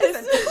it. I can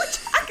smell it.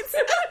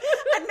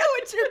 I know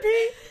it's your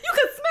pee. You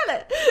can smell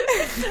it.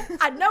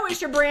 I know it's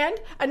your brand.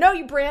 I know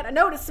you brand. I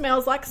know what it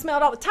smells like. I smell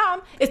it all the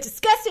time. It's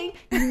disgusting.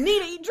 You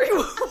need to eat drink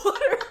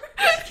water.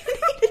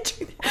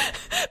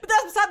 But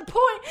that's beside the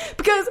point,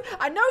 because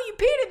I know you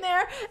peed in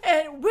there,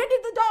 and when did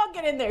the dog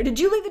get in there? Did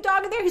you leave the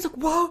dog in there? He's like,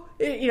 whoa.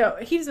 You know,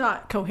 he's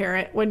not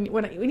coherent.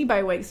 When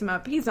anybody wakes him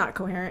up, he's not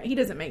coherent. He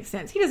doesn't make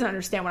sense. He doesn't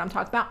understand what I'm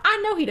talking about. I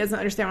know he doesn't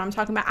understand what I'm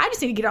talking about. I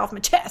just need to get it off my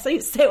chest. I need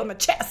to say it on my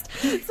chest.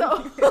 So he's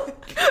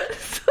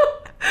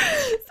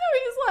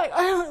like,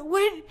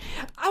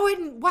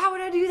 why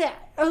would I do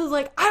that? I was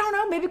like, I don't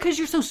know, maybe because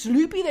you're so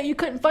sleepy that you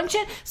couldn't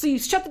function, so you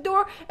shut the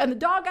door and the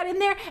dog got in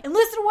there, and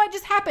listen to what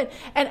just happened.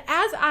 And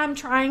as I'm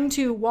trying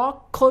to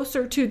walk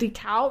closer to the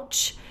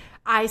couch,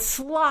 I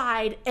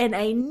slide in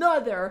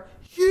another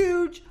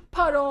huge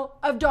puddle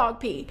of dog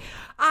pee.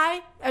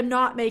 I am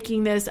not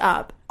making this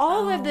up.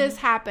 All of this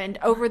happened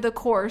over the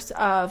course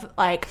of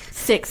like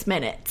 6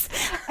 minutes.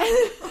 And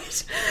I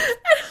was like,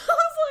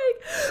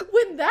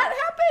 when that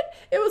happened,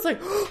 it was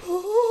like,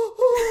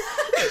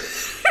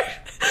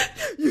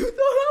 you thought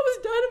I was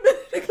done a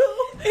minute ago.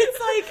 It's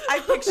like, I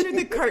pictured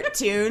the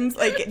cartoons,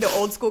 like the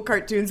old school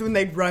cartoons when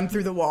they'd run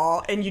through the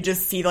wall and you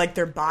just see like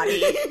their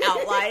body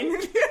outline.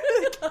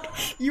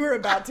 You were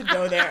about to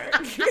go there.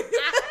 I'm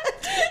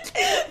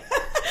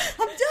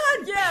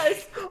done.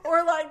 Yes.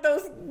 Or like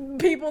those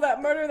people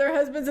that murder their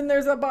husbands and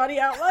there's a body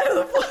outline of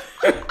the floor.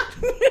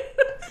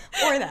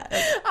 Or that.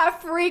 I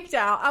freaked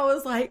out. I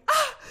was like,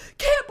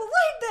 can't believe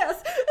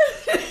this.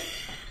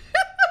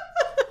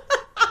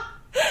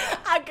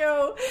 I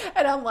go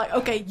and I'm like,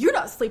 okay, you're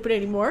not sleeping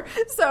anymore.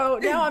 So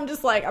now I'm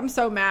just like, I'm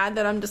so mad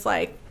that I'm just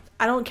like,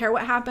 I don't care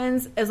what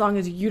happens as long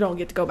as you don't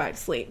get to go back to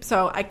sleep.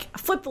 So I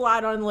flipped the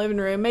light on in the living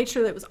room, made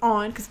sure that it was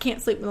on, because you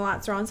can't sleep when the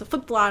lights are on. So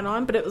flipped the light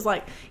on, but it was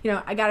like, you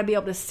know, I got to be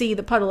able to see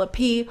the puddle of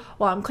pee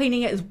while I'm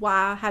cleaning it is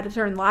why I had to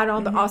turn the light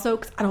on, but also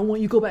because I don't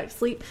want you to go back to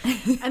sleep.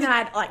 And then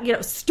I'd like, you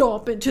know,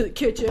 stomp into the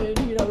kitchen,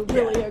 you know,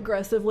 really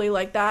aggressively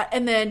like that.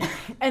 And then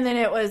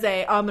it was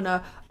I'm going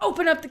to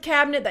open up the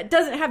cabinet that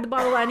doesn't have the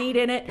bottle I need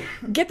in it,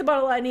 get the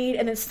bottle I need,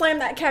 and then slam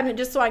that cabinet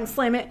just so I can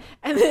slam it,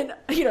 and then,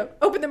 you know,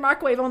 open the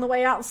microwave on the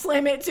way out and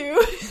slam it too.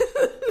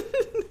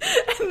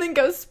 And then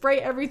go spray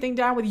everything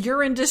down with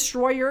urine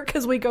destroyer,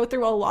 because we go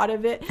through a lot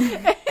of it.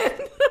 And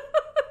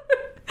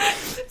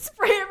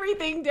spray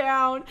everything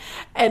down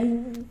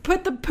and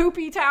put the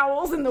poopy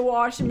towels in the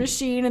washing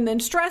machine, and then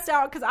stress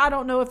out because I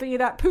don't know if any of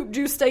that poop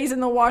juice stays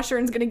in the washer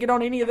and is going to get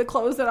on any of the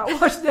clothes that I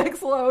wash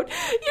next load.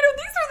 You know,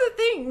 these are the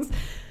things.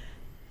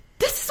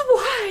 This is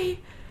why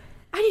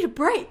I need a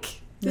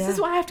break. This is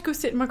why I have to go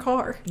sit in my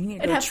car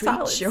and have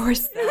silence.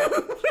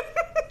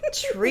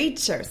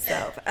 Treat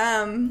yourself.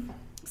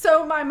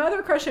 So my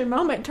mother crushing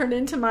moment turned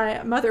into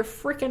my mother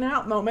freaking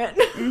out moment.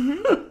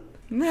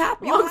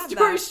 Mm-hmm. Long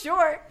story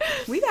short,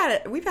 we've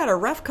had a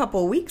rough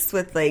couple weeks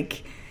with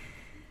like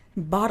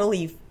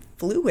bodily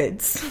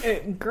fluids.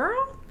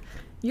 Girl,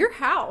 your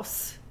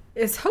house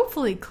is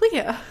hopefully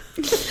clear.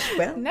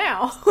 Well,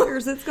 now clear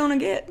as it's gonna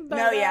get. But,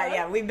 no,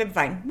 yeah, we've been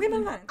fine.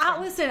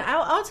 Listen,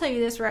 I'll tell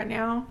you this right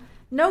now.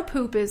 No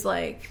poop is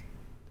like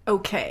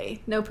okay.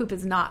 No poop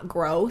is not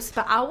gross,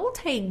 but I will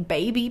take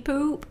baby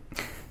poop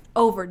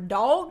over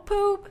dog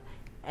poop.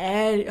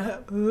 And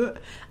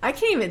I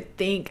can't even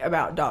think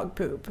about dog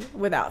poop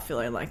without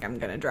feeling like I'm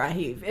going to dry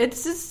heave.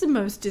 It's just the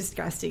most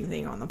disgusting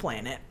thing on the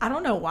planet. I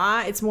don't know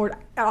why. It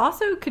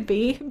also could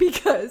be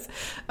because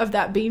of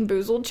that Bean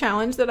Boozled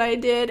challenge that I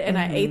did, and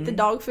I ate the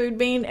dog food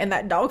bean, and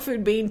that dog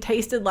food bean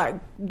tasted like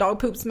dog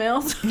poop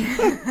smells.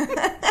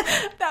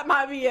 That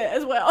might be it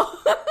as well.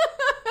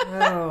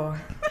 Oh,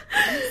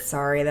 I'm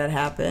sorry that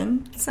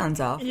happened. Sounds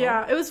awful.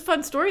 Yeah, it was a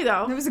fun story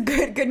though. It was a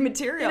good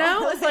material. You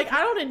know, it's like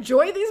I don't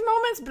enjoy these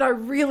moments, but I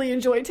really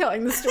enjoy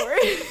telling the story.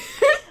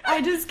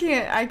 I just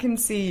can't. I can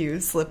see you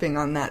slipping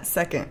on that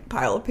second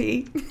pile of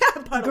pee.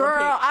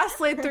 Girl, I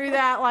slid through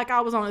that like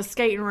I was on a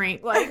skating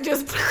rink. Like,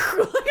 just,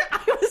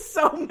 I was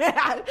so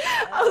mad.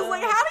 I was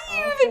like, how do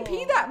you even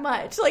pee that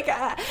much? Like,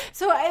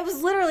 so it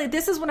was literally,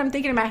 this is what I'm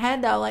thinking in my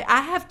head, though. Like,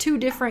 I have 2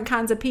 different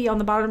kinds of pee on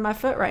the bottom of my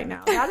foot right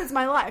now. That is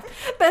my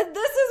life. But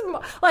this is,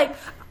 like,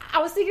 I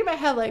was thinking in my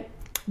head, like,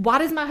 why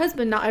does my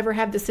husband not ever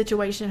have this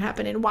situation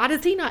happen? And why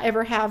does he not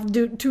ever have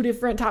 2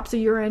 different types of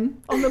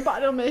urine on the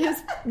bottom of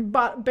his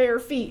bare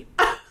feet?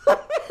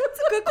 That's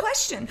a good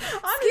question.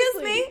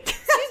 Excuse me,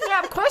 I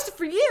have a question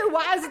for you.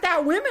 Why is it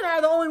that women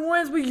are the only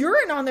ones with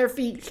urine on their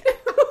feet?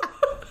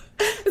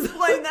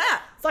 Explain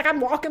that. It's like I'm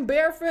walking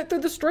barefoot through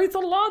the streets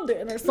of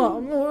London or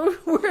something.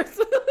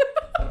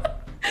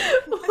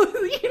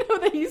 You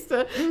know, they used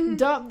to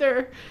dump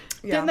their.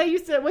 Yeah. Then they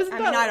used to. Wasn't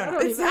that? I don't know.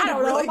 It sounded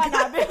really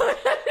good.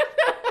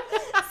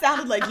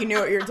 Sounded like you knew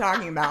what you were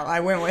talking about. I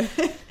went with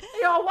it.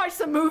 You know, I watched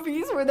some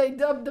movies where they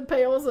dumped the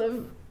pails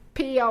of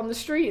pee on the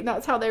street, and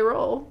that's how they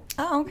roll.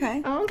 Oh,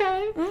 okay.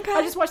 Okay.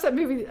 I just watched that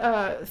movie,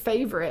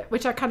 Favorite,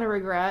 which I kind of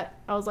regret.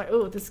 I was like,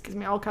 oh, this gives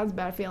me all kinds of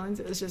bad feelings.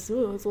 It was just, it's a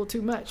little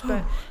too much.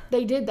 But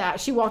they did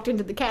that. She walked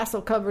into the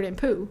castle covered in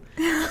poo.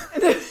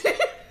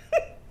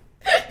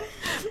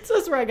 So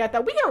that's where I got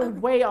that. We are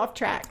way off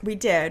track. We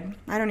did.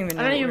 I don't even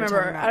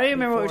remember what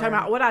we were talking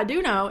about. What I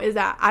do know is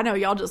that I know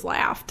y'all just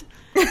laughed.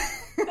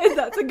 And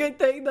that's a good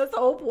thing. That's the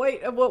whole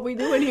point of what we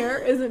do in here,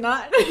 is it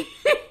not?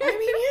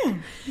 I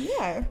mean,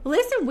 yeah.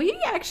 Listen, we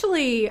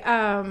actually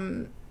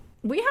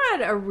we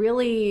had a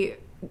really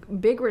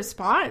big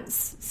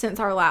response since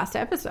our last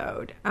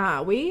episode.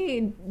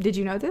 Did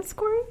you know this,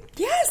 Corey?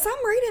 Yes,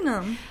 I'm reading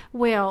them.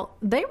 Well,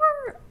 they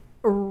were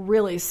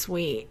really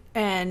sweet,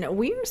 and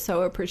we are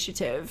so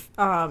appreciative.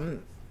 I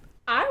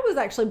was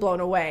actually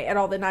blown away at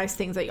all the nice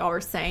things that y'all were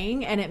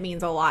saying, and it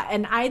means a lot.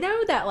 And I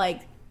know that,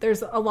 like,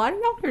 there's a lot of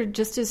y'all who are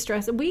just as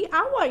stressed. I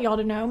want y'all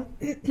to know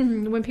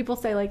when people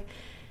say, like,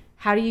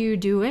 how do you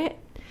do it?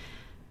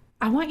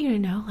 I want you to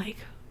know, like,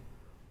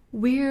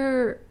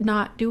 we're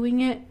not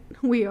doing it.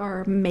 We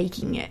are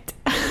making it.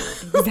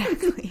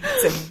 Exactly.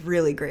 It's a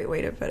really great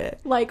way to put it.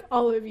 Like,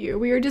 all of you,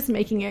 we are just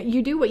making it.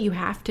 You do what you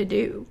have to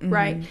do,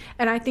 right?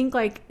 And I think,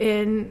 like,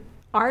 in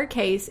our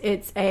case,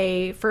 it's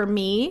for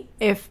me,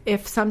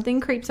 if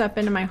something creeps up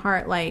into my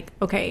heart, like,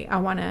 okay,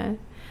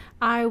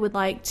 I would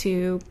like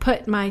to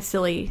put my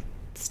silly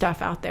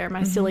stuff out there,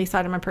 my silly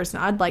side of my person.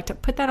 I'd like to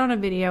put that on a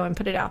video and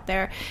put it out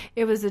there.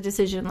 It was a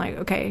decision, like,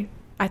 okay,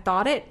 I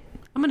thought it,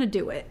 I'm going to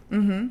do it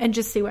and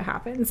just see what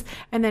happens.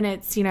 And then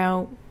it's, you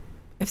know,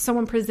 if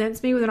someone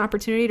presents me with an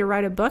opportunity to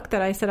write a book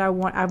that I said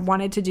I've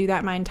wanted to do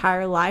that my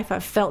entire life.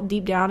 I've felt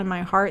deep down in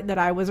my heart that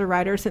I was a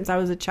writer since I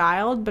was a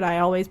child, but I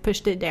always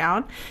pushed it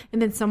down.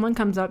 And then someone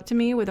comes up to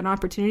me with an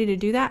opportunity to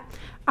do that,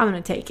 I'm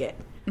going to take it.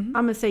 I'm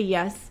going to say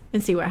yes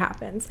and see what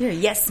happens. You're a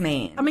yes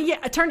man. I mean, yeah,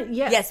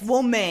 yes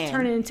woman.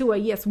 Turn it into a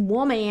yes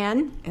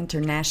woman.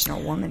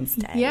 International Women's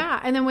Day. Yeah,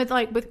 and then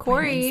with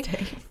Corey,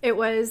 it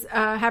was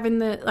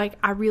having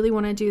I really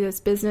want to do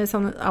this business.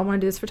 I want to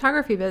do this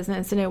photography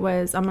business, and it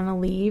was, I'm going to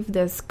leave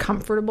this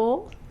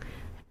comfortable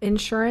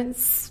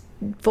insurance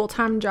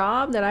full-time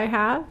job that I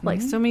have,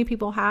 like so many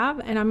people have,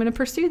 and I'm going to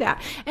pursue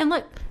that. And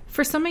look,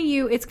 for some of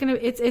you, it's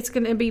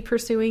gonna be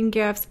pursuing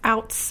gifts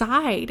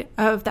outside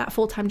of that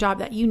full-time job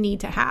that you need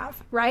to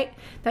have, right?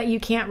 That you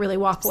can't really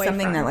walk away from.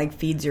 Something that, like,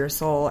 feeds your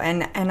soul.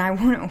 And I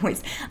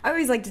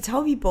always like to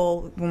tell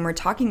people when we're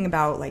talking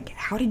about, like,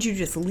 how did you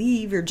just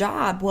leave your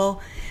job?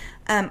 Well,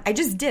 I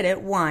just did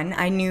it. One,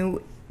 I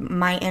knew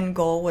my end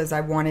goal was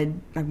I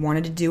wanted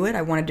to do it.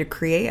 I wanted to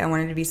create. I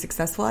wanted to be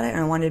successful at it, and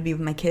I wanted to be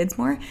with my kids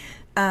more.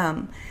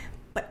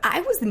 But I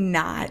was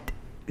not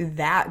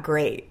that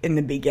great in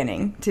the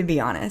beginning, to be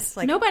honest.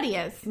 Like, nobody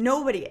is.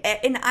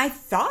 And I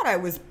thought I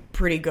was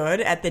pretty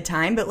good at the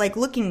time, but, like,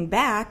 looking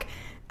back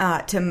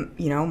to,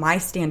 you know, my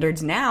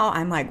standards now,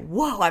 I'm like,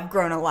 whoa, I've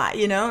grown a lot,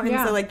 you know? And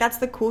so, like, that's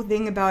the cool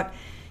thing about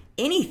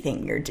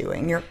anything you're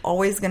doing. You're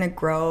always going to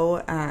grow.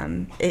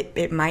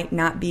 It might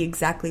not be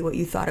exactly what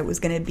you thought it was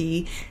going to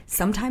be.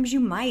 Sometimes you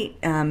might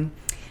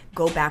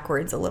go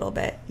backwards a little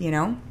bit, you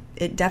know?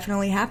 It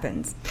definitely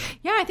happens.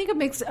 Yeah, I think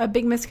a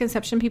big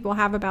misconception people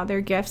have about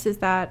their gifts is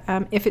that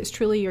if it's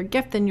truly your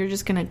gift, then you're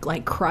just going to,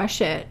 like,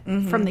 crush it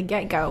from the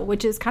get-go,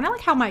 which is kind of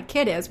like how my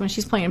kid is when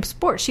she's playing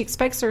sports. She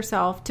expects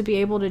herself to be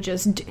able to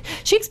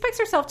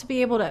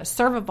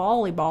serve a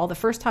volleyball the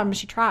first time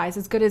she tries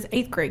as good as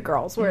 8th grade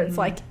girls, where it's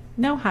like,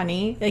 no,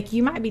 honey, like,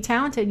 you might be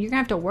talented. You're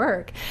going to have to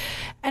work.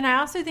 And I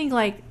also think,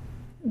 like,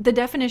 the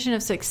definition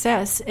of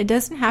success, it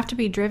doesn't have to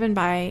be driven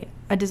by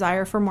a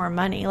desire for more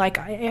money. Like,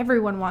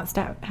 everyone wants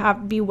to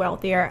be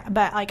wealthier,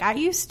 but, like, I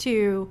used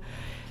to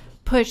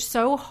push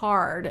so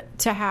hard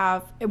to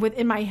have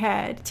within my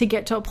head to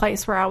get to a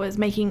place where I was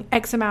making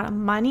X amount of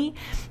money.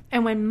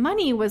 And when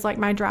money was, like,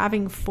 my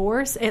driving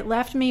force, it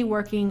left me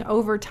working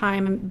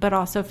overtime, but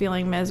also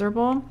feeling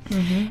miserable.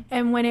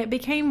 And when it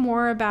became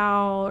more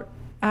about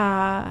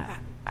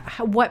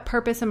what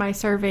purpose am I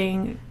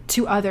serving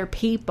to other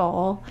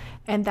people,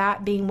 and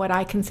that being what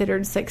I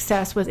considered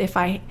success, was if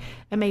I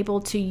am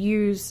able to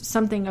use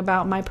something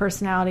about my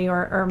personality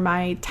or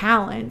my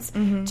talents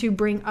to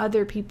bring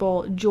other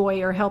people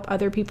joy or help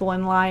other people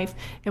in life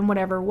in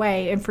whatever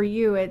way. And for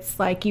you, it's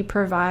like you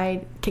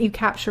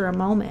capture a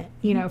moment,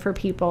 you know, for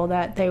people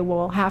that they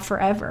will have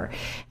forever.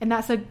 And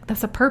that's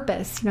a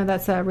purpose, you know,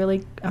 that's a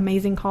really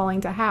amazing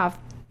calling to have.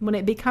 When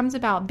it becomes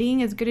about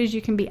being as good as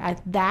you can be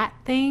at that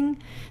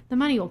thing, the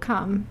money will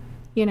come,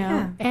 you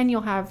know, and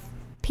you'll have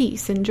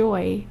peace and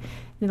joy,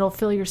 and it'll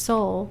fill your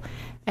soul.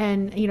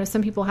 And, you know,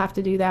 some people have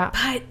to do that.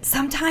 But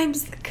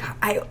sometimes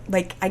I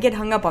get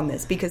hung up on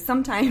this, because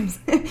sometimes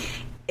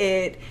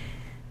it,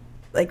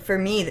 like, for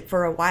me,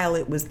 for a while,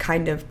 it was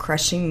kind of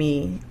crushing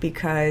me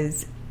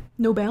because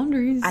no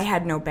boundaries. I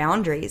had no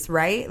boundaries,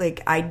 right?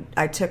 Like,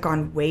 I took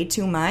on way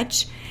too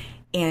much.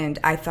 And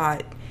I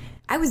thought,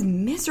 I was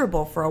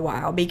miserable for a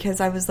while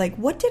because I was like,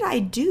 what did I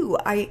do?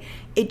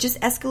 It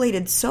just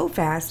escalated so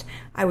fast.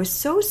 I was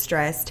so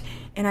stressed,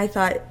 and I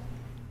thought,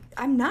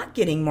 I'm not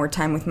getting more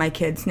time with my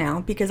kids now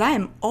because I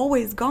am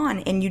always gone.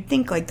 And you'd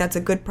think like that's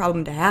a good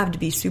problem to have, to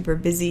be super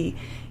busy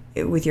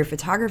with your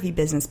photography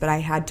business, but I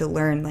had to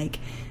learn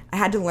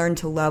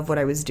to love what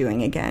I was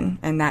doing again.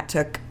 And that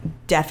took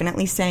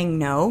definitely saying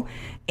no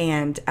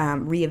and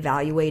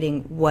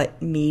reevaluating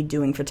what me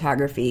doing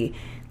photography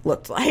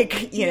looked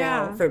like, you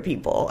know, for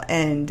people.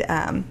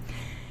 And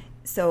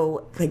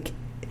so, like,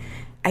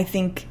 I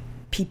think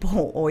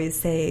people always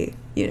say,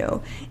 you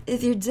know,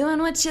 if you're doing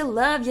what you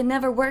love, you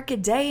never work a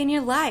day in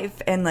your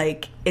life. And,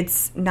 like,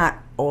 it's not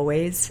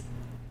always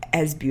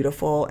as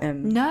beautiful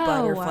and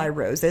butterfly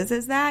roses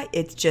as that.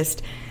 It's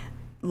just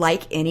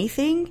like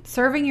anything.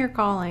 Serving your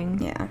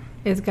calling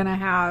is going to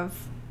have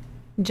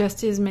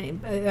just as many.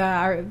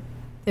 I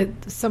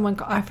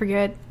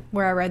forget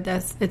where I read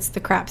this. It's the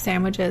crap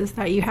sandwiches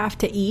that you have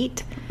to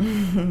eat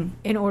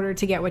in order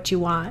to get what you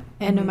want.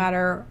 And no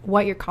matter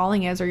what your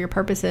calling is or your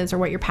purpose is or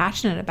what you're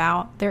passionate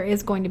about, there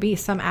is going to be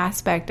some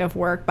aspect of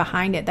work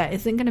behind it that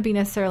isn't going to be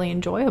necessarily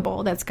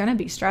enjoyable. That's going to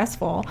be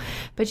stressful.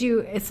 But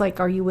it's like,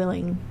 are you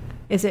willing?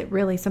 Is it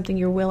really something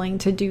you're willing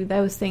to do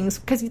those things?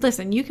 Because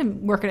listen, you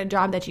can work at a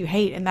job that you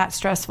hate and that's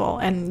stressful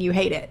and you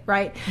hate it,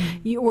 right?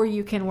 Or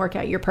you can work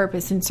at your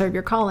purpose and serve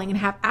your calling and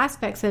have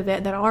aspects of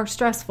it that are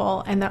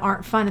stressful and that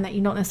aren't fun and that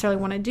you don't necessarily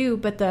want to do.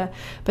 But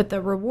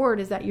the reward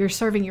is that you're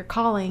serving your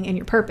calling and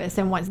your purpose.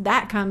 And once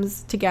that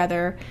comes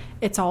together,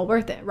 it's all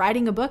worth it.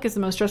 Writing a book is the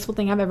most stressful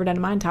thing I've ever done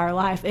in my entire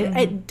life.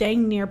 It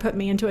dang near put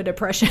me into a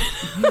depression.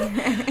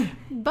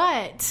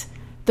 But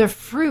the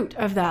fruit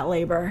of that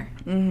labor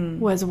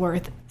was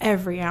worth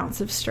every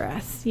ounce of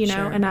stress, you know,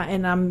 sure. and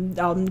I'm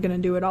going to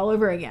do it all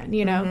over again,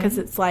 you know, because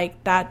it's like,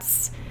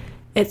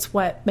 it's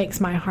what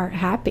makes my heart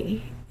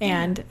happy.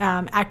 And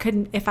I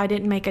couldn't, if I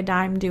didn't make a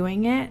dime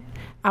doing it,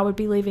 I would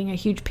be leaving a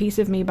huge piece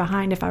of me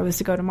behind if I was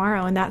to go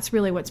tomorrow. And that's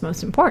really what's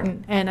most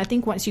important. And I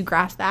think once you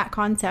grasp that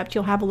concept,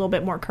 you'll have a little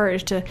bit more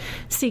courage to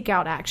seek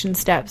out action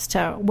steps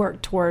to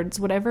work towards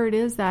whatever it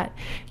is that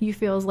you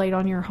feel is laid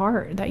on your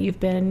heart that you've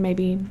been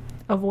maybe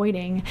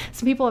avoiding.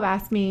 Some people have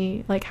asked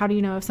me, like, how do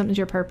you know if something's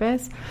your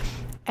purpose?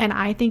 And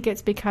I think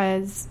it's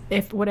because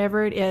if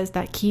whatever it is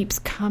that keeps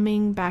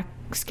coming back,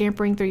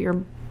 scampering through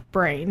your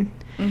brain,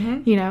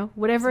 you know,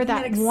 whatever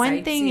that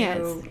one thing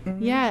is,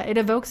 it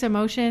evokes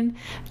emotion.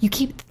 You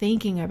keep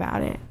thinking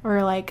about it.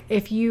 Or like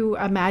if you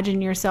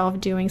imagine yourself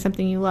doing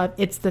something you love,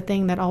 it's the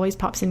thing that always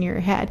pops into your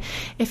head.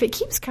 If it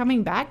keeps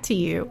coming back to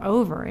you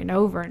over and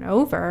over and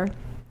over,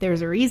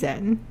 there's a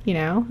reason, you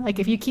know, like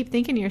if you keep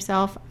thinking to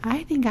yourself,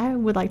 I think I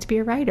would like to be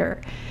a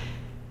writer.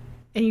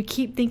 And you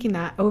keep thinking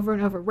that over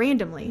and over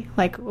randomly,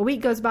 like a week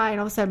goes by and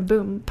all of a sudden,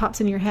 boom,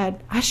 pops in your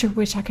head. I sure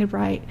wish I could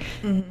write.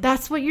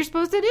 That's what you're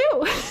supposed to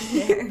do.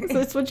 So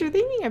that's what you're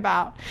thinking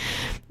about.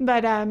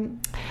 But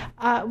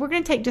we're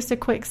going to take just a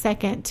quick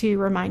second to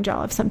remind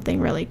y'all of something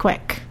really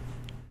quick.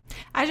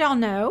 As y'all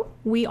know,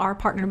 we are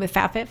partnered with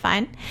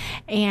FabFitFun,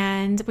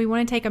 and we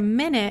want to take a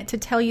minute to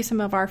tell you some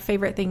of our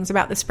favorite things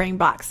about the spring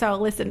box. So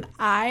listen,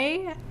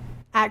 I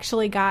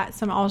actually got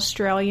some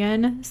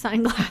Australian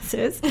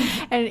sunglasses,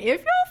 and if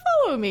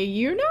y'all follow me,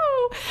 you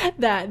know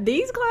that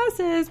these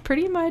glasses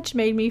pretty much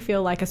made me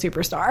feel like a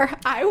superstar.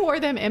 I wore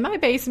them in my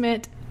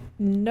basement,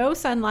 no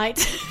sunlight,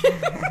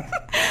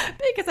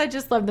 because I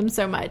just love them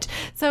so much.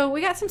 So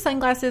we got some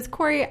sunglasses.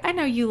 Corey, I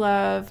know you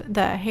love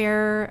the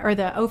hair or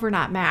the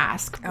overnight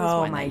mask.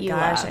 Oh my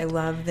gosh, I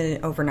love the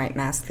overnight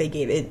mask they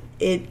gave.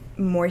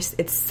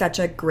 It's such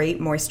a great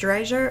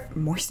moisturizer.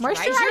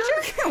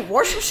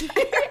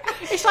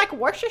 It's like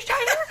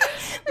Worcestershire.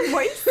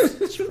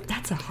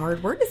 That's a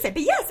hard word to say,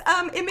 but yes,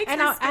 it makes.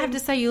 And I have to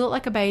say, you look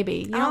like a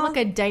baby. You don't look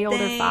a day older.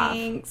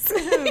 Thanks.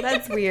 5.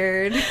 That's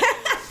weird.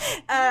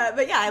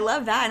 But yeah, I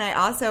love that, and I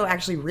also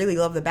actually really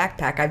love the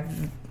backpack.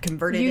 I've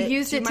converted it. You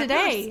used it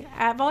today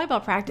at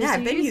volleyball practice. Yeah,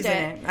 I've been using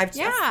it. I've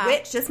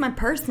switched. It's my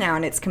purse now,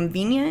 and it's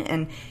convenient,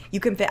 and you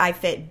can fit. I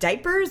fit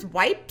diapers,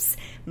 wipes,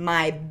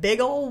 my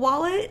big old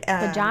wallet,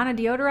 vagina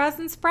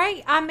deodorizing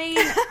spray. I mean,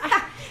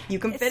 you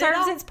can fit it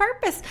serves its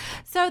purpose.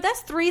 So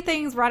that's 3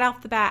 things right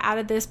off the bat out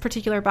of this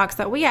particular box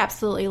that we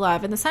absolutely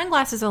love. And the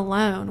sunglasses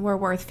alone were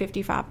worth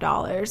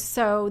 $55.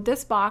 So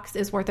this box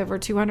is worth over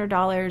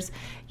 $200.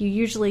 You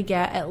usually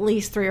get at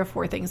least 3 or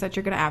 4 things that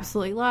you're going to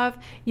absolutely love.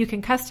 You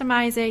can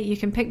customize it. You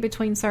can pick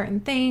between certain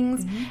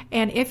things.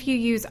 And if you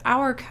use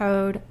our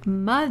code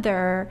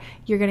MOTHER,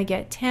 you're going to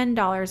get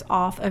 $10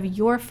 off of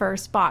your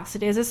first box.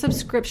 It is a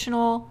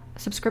subscriptional?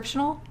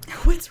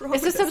 What's wrong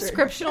with this? It's a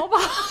subscriptional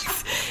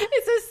box.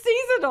 It's a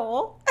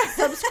seasonal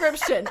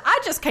subscription.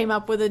 I just came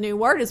up with a new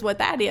word is what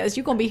that is.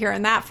 You're going to be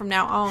hearing that from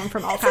now on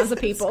from all kinds of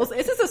people.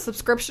 This is a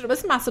subscription. This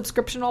is my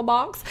subscriptional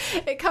box.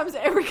 It comes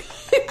every...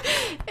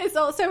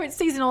 it's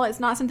seasonal. It's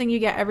not something you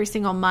get every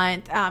single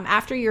month.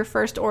 After your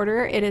first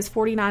order, it is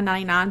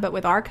 $49.99, but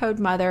with our code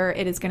MOTHER,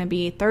 it is going to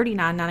be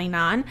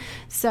 $39.99.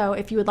 So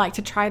if you would like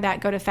to try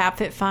that, go to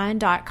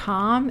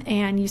fabfitfun.com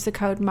and use the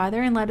code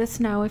MOTHER and let us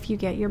know if you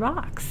get your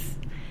box.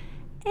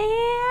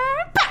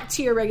 And back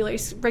to your regular. We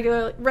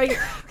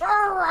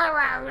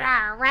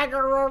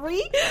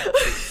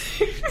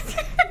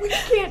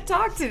can't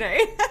talk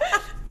today.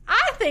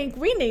 I think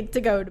we need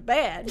to go to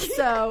bed.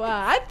 So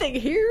I think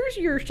here's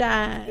your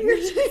sign. We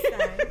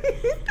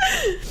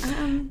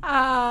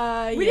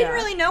didn't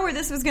really know where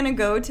this was going to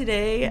go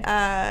today.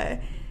 I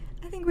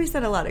think we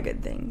said a lot of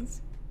good things.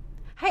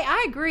 Hey,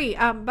 I agree.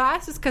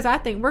 Biased is because I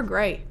think we're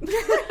great.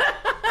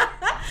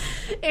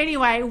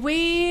 Anyway,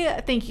 we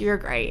think you're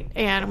great,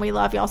 and we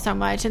love y'all so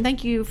much. And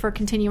thank you for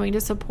continuing to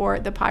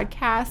support the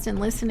podcast and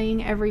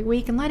listening every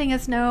week and letting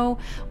us know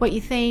what you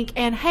think.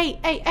 And hey,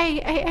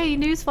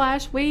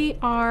 newsflash, we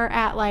are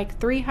at like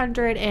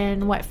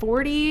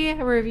 340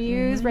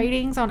 reviews,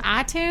 ratings on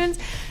iTunes.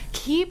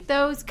 Keep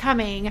those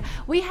coming.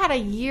 We had a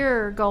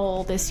year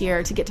goal this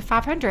year to get to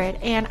 500,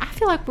 and I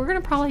feel like we're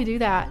going to probably do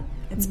that.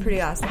 It's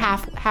pretty awesome.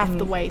 Half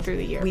the way through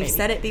the year. We've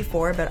said it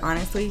before, but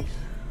honestly,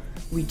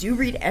 we do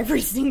read every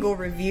single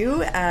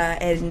review,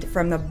 and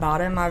from the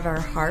bottom of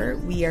our heart,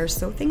 we are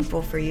so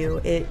thankful for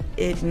you.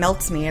 It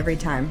melts me every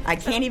time. I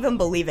can't even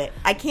believe it.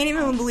 I can't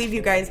even believe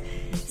you guys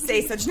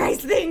say such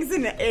nice things,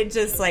 and it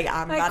just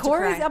I'm about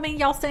Corey's, to cry. I mean,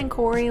 y'all send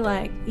Corey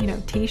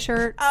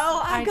T-shirts.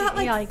 Oh, I've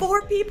got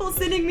 4 people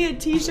sending me a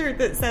T-shirt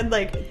that said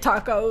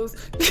tacos.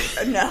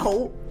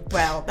 No,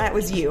 well, that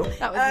was you.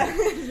 That was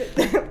me.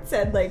 That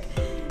said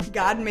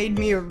God made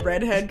me a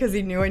redhead because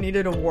he knew I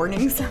needed a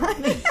warning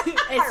sign.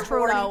 It's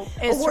true, though.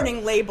 A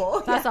warning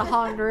label. That's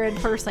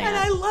 100%. And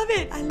I love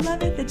it. I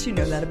love it that you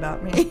know that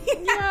about me.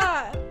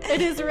 Yeah, it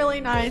is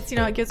really nice.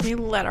 It gives me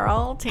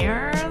literal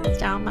tears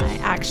down my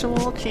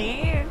actual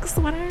cheeks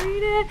when I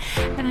read it.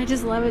 And I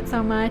just love it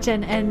so much.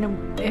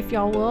 And if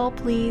y'all will,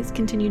 please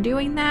continue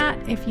doing that.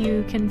 If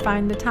you can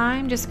find the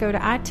time, just go to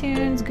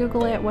iTunes,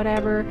 Google it,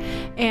 whatever.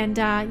 And,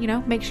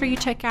 make sure you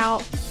check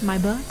out my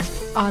book,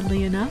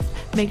 oddly enough.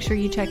 Make sure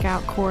you check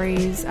out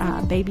Corey's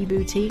baby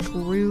boutique,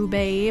 Rue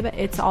Babe.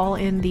 It's all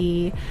in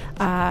the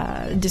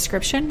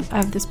description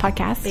of this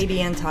podcast.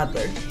 Baby and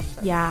toddler.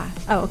 Yeah.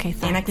 Oh, okay.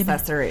 And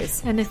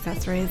accessories. And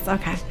accessories.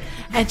 Okay.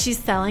 And she's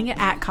selling it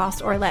at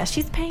cost or less.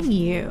 She's paying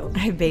you.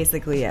 I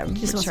basically am.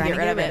 Just trying to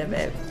get rid of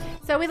it.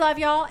 So we love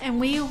y'all, and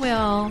we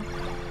will...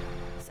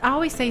 I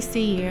always say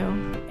see you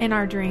in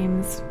our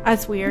dreams.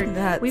 That's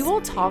weird. We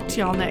will talk to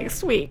y'all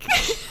next week.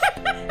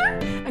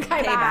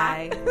 Okay,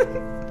 bye.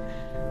 Bye.